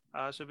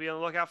 So be on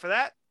the lookout for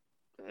that.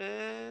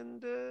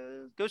 And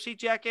go see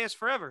Jackass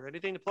Forever.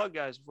 Anything to plug,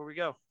 guys, before we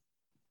go?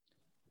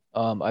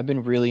 I've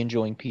been really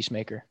enjoying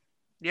Peacemaker.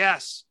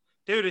 Yes,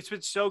 dude, it's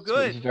been so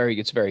good. It's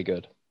very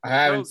good. I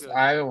haven't So good.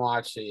 I haven't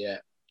watched it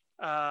yet.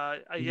 Yeah,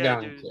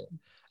 Going dude. to.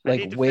 I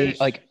need to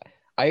finish-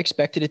 I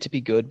expected it to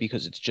be good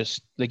because it's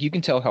just like you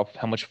can tell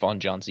how much fun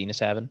John Cena's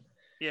having,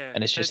 Yeah,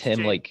 and it's just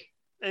him James,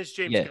 it's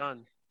James yeah.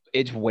 Gunn.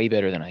 It's way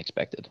better than I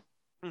expected.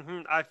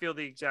 I feel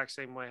the exact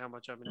same way. How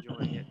much I'm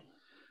enjoying it.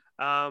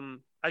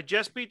 I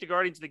just beat the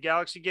Guardians of the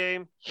Galaxy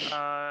game.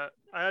 I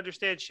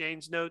understand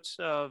Shane's notes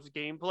of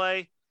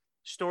gameplay,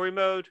 story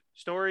mode,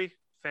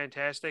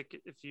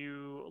 fantastic. If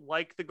you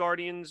like the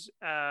Guardians,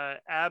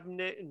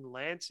 Abnett and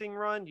Lansing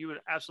run, you would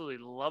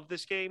absolutely love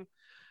this game.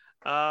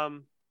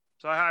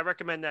 So I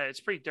recommend that. It's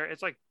pretty dirt.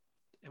 It's like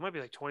it might be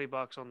like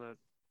 $20 on the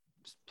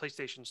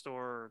PlayStation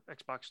Store or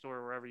Xbox Store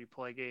or wherever you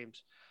play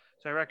games.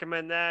 So I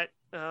recommend that.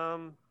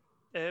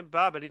 And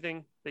Bob,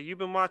 anything that you've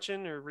been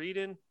watching or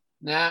reading?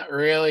 Not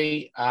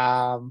really.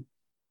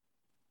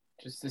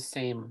 Just the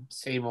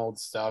same old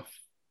stuff.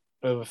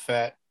 Boba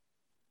Fett.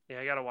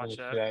 Yeah, I gotta watch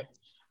that. Today.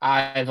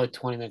 I have like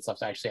 20 minutes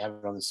left. I actually have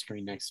it on the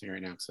screen next to me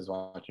right now because I was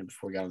watching it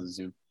before we got on the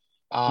Zoom.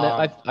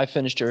 I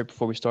finished it right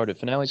before we started.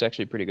 Finale's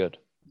actually pretty good.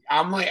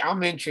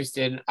 I'm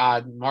interested.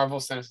 Marvel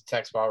sent us a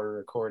text while we were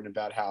recording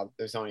about how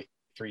there's only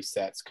 3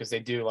 sets because they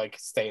do like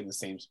stay in the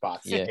same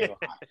spots. Yeah.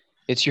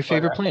 It's your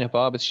favorite planet,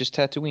 Bob. It's just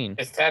Tatooine.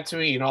 It's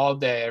Tatooine all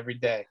day, every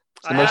day.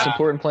 It's the most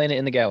important planet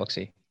in the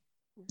galaxy.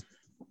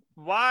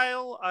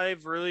 While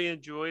I've really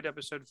enjoyed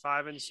episode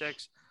 5 and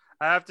 6,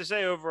 I have to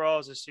say overall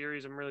as a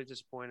series, I'm really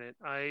disappointed.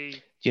 Do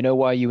you know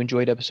why you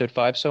enjoyed episode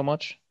 5 so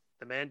much?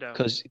 The Mando.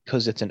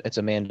 Because it's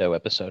a Mando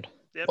episode.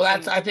 Yep, well,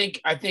 I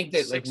think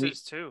that like 6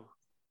 is too.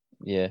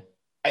 Yeah.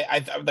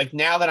 I like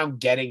now that I'm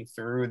getting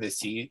through the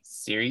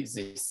series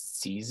this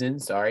season.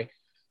 Sorry.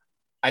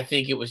 I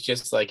think it was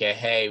just like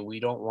hey, we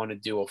don't want to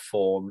do a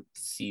full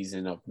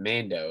season of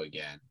Mando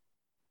again.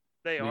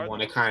 We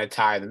want to kind of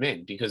tie them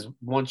in because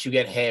once you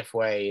get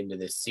halfway into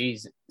this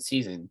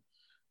season,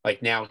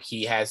 like now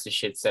he has the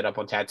shit set up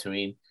on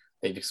Tatooine.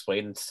 They've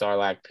explained the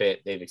Sarlacc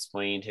pit. They've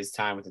explained his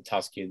time with the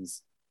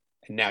Tuskens.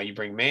 And now you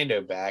bring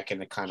Mando back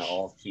and it kind of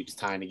all keeps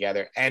tying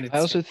together. And I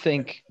also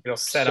think it'll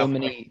set up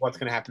what's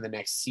going to happen the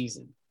next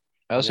season.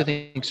 I also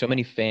think so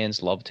many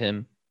fans loved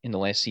him in the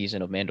last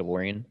season of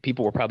Mandalorian.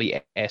 People were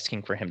probably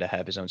asking for him to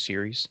have his own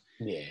series.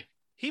 Yeah.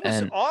 He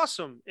was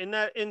awesome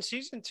in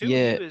season 2.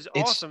 Yeah, he was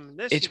awesome.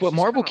 It's what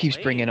Marvel keeps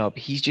bringing up.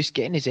 He's just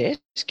getting his ass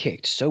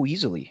kicked so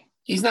easily.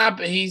 He's not.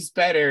 He's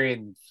better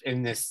in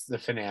the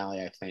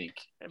finale. I think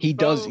he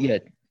does. Yeah,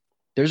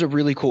 there's a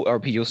really cool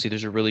RP. You'll see.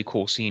 There's a really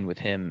cool scene with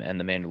him and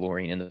the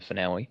Mandalorian in the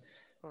finale.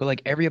 But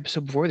like every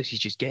episode before this, he's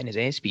just getting his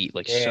ass beat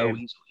so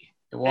easily.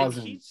 It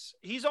wasn't.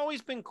 He's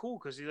always been cool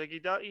because he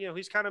does.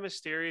 He's kind of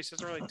mysterious.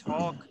 Doesn't really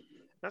talk.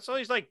 That's all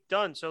he's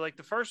done. So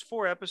the first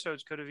 4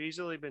 episodes could have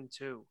easily been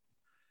 2.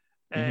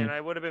 And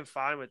I would have been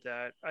fine with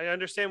that. I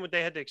understand what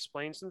they had to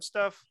explain some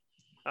stuff,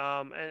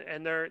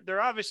 and they're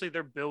obviously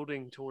they're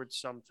building towards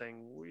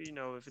something.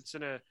 If it's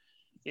in a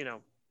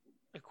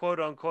quote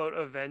unquote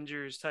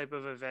Avengers type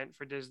of event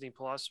for Disney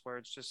Plus, where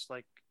it's just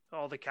like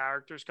all the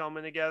characters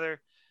coming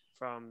together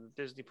from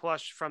Disney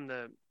Plus, from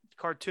the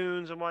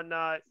cartoons and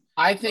whatnot.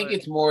 I think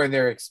it's more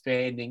they're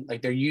expanding,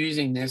 like they're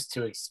using this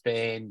to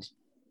expand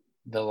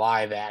the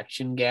live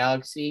action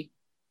galaxy,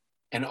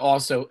 and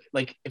also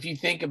like if you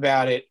think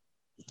about it.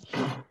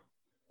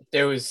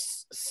 There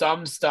was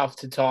some stuff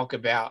to talk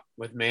about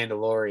with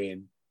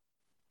Mandalorian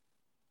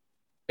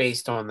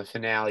based on the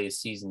finale of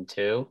season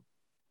 2,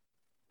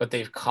 but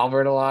they've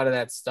covered a lot of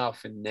that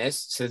stuff in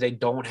this, so they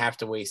don't have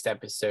to waste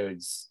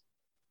episodes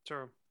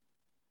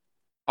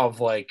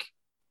of all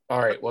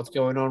right, what's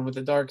going on with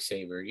the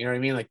Darksaber? You know what I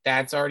mean? Like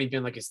that's already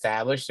been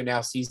established. So now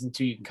season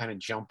 2, you can kind of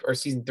jump, or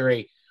season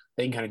 3,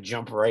 they can kind of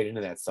jump right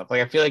into that stuff.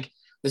 I feel like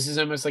this is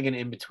almost like an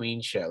in-between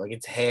show. Like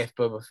it's half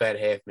Boba Fett,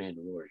 half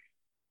Mandalorian.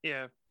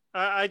 Yeah,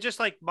 I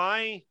just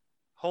my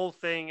whole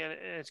thing, and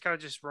it's kind of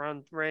just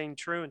rang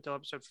true until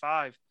episode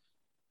 5.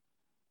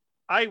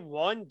 I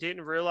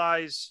didn't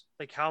realize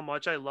how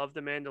much I loved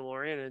the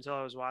Mandalorian until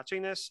I was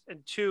watching this,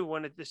 and 2,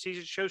 when the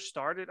season show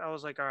started, I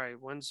was like, all right,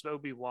 when's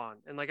Obi-Wan?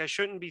 And I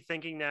shouldn't be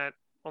thinking that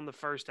on the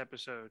first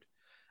episode.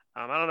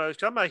 I don't know,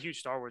 because I'm not a huge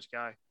Star Wars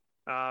guy.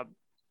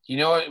 You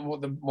know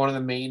what? One of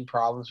the main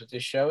problems with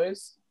this show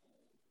is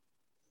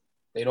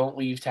they don't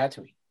leave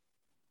Tatooine.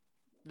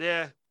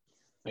 Yeah.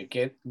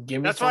 Give me.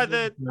 That's why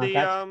the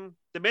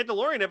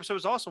Mandalorian episode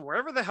was awesome.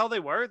 Wherever the hell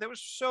they were, that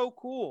was so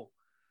cool.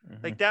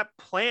 That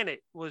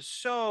planet was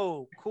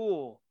so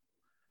cool.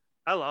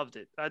 I loved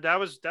it. That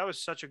was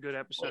such a good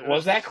episode.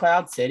 Was that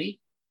Cloud City?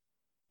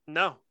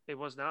 No, it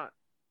was not.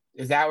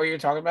 Is that what you're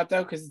talking about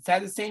though? Because it's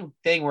had the same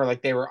thing where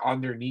they were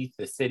underneath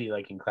the city,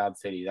 in Cloud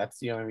City. That's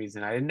the only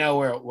reason I didn't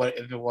know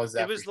if it was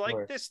that. It was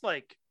this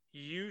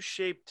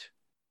U-shaped,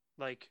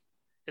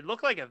 it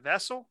looked like a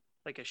vessel.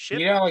 like a ship.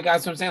 You know, like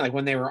that's what I'm saying. Like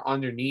when they were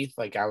underneath,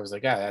 like I was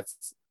like, yeah,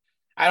 that's.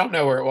 I don't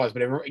know where it was,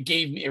 but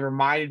it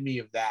reminded me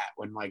of that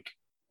when like.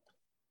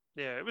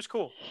 Yeah, it was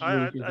cool.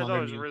 I thought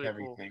it was really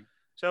cool.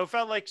 So it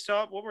felt like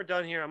when we're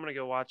done here, I'm gonna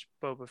go watch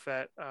Boba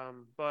Fett.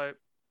 But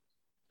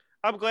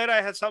I'm glad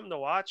I had something to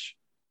watch.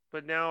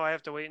 But now I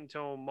have to wait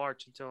until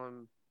March until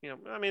I'm.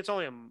 I mean,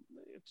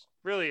 it's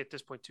really at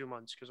this point 2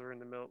 months because we're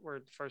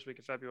the first week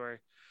of February.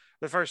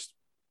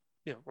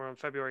 We're on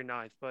February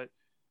 9th. But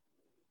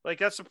like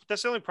that's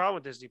the only problem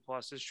with Disney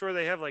Plus is sure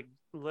they have like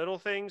little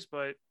things,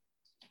 but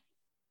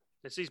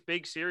it's these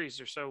big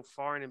series are so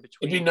far and in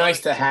between. It'd be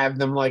nice to have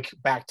them like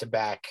back to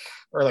back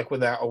or like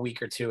with a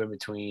week or two in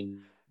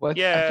between. Well,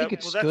 I think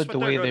it's good the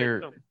way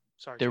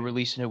they're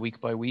releasing it week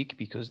by week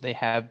because they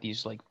have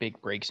these like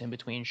big breaks in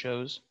between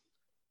shows.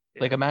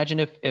 Yeah. Like imagine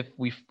if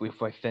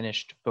I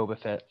finished Boba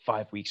Fett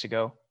 5 weeks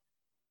ago.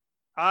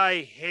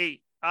 I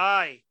hate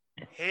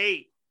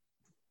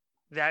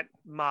that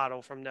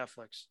model from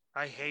Netflix.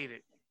 I hate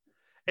it.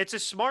 It's a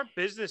smart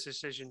business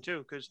decision too,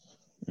 because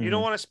you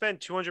don't want to spend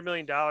 $200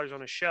 million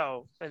on a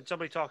show and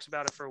somebody talks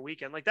about it for a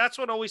weekend. Like that's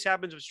what always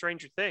happens with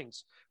Stranger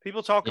Things.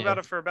 People talk about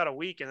it for about a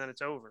week and then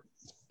it's over.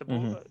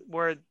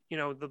 Where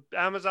the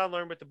Amazon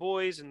learned with The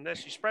Boys and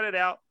this, you spread it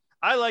out.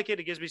 I like it.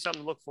 It gives me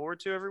something to look forward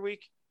to every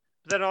week.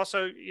 But then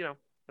also,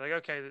 like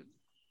okay,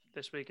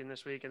 this week and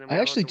this week, and then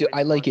I actually do.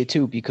 I like it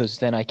too because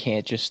then I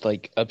can't just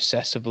like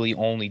obsessively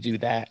only do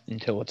that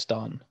until it's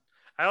done.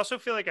 I also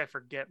feel like I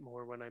forget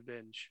more when I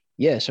binge.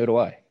 Yeah, so do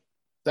I.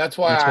 That's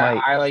why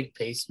I like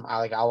pace.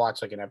 I'll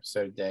watch like an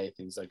episode a day,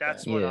 things like that.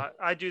 That's what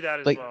I do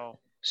that as well.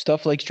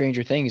 Stuff like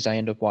Stranger Things, I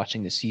end up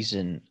watching the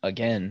season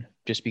again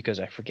just because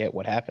I forget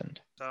what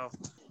happened. So,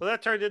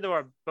 that turned into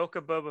our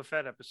Boba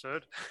Fett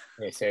episode.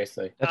 Yeah,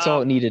 seriously. That's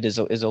all it needed is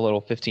a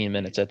little 15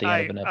 minutes at the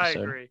end of an episode.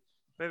 I agree.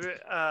 Maybe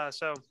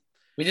so.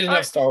 We did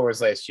enough Star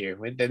Wars last year.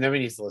 Nobody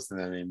needs to listen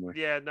to that anymore.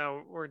 Yeah,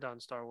 no, we're done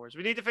Star Wars.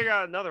 We need to figure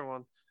out another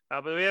one.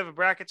 But we have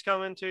brackets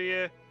coming to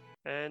you,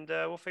 and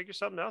we'll figure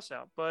something else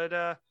out. But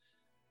if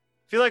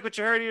you like what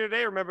you heard here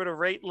today, remember to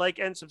rate, like,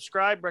 and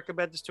subscribe.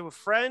 Recommend this to a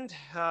friend.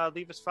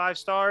 Leave us 5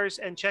 stars,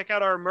 and check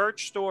out our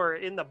merch store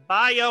in the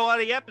bio of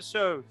the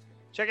episode.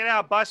 Check it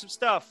out. Buy some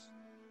stuff.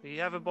 We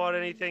haven't bought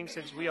anything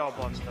since we all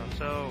bought stuff.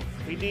 So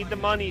we need the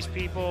monies,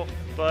 people.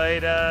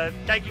 But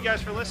thank you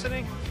guys for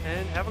listening,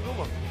 and have a good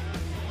one.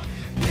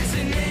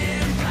 Listen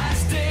in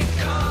plastic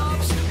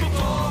cups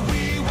before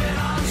we went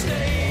on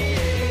stage.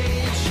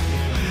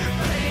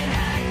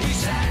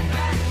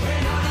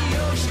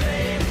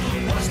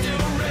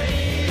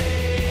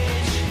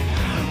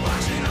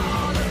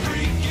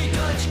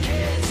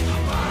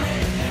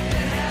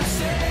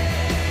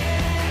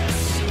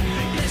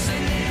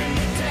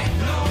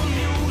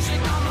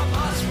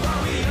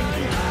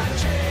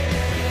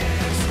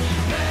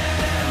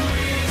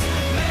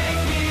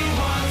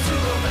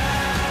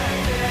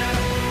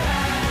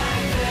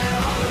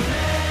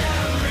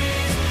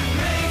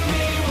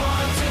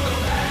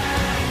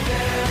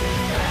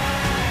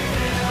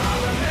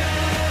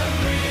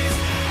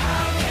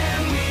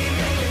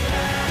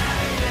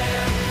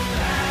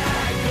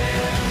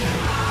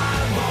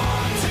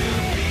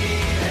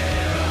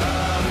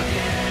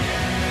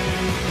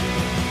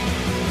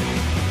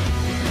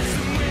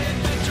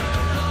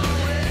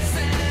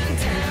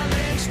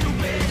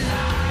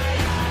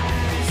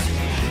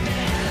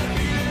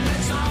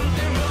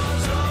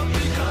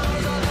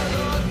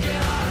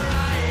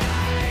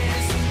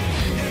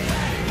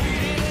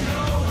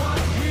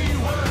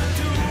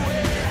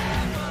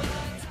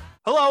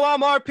 Hello,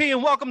 I'm RP,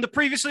 and welcome to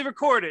Previously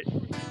Recorded.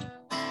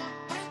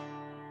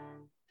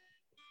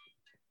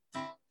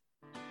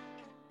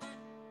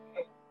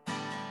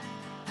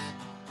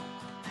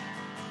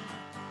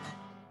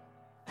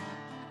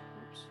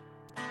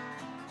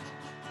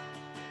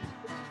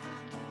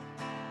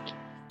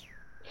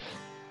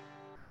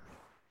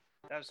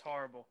 That was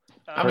horrible.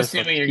 I'm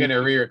assuming you're going to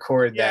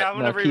re-record that. Yeah, I'm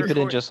going to keep it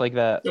in just like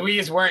that. So we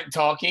just weren't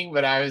talking,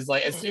 but I was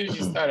like, as soon as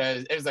you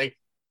started, it was like,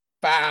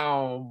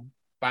 bow,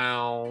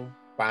 bow,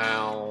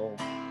 bow,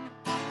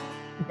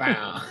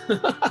 bow.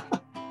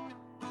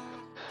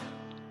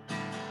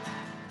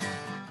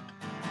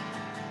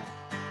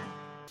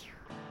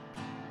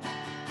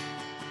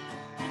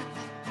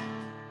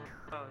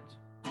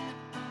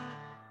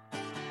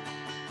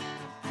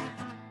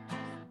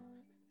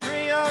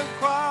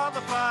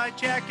 Unqualified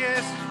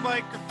jackass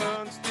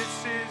microphones.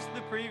 This is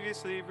the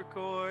Previously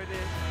Recorded.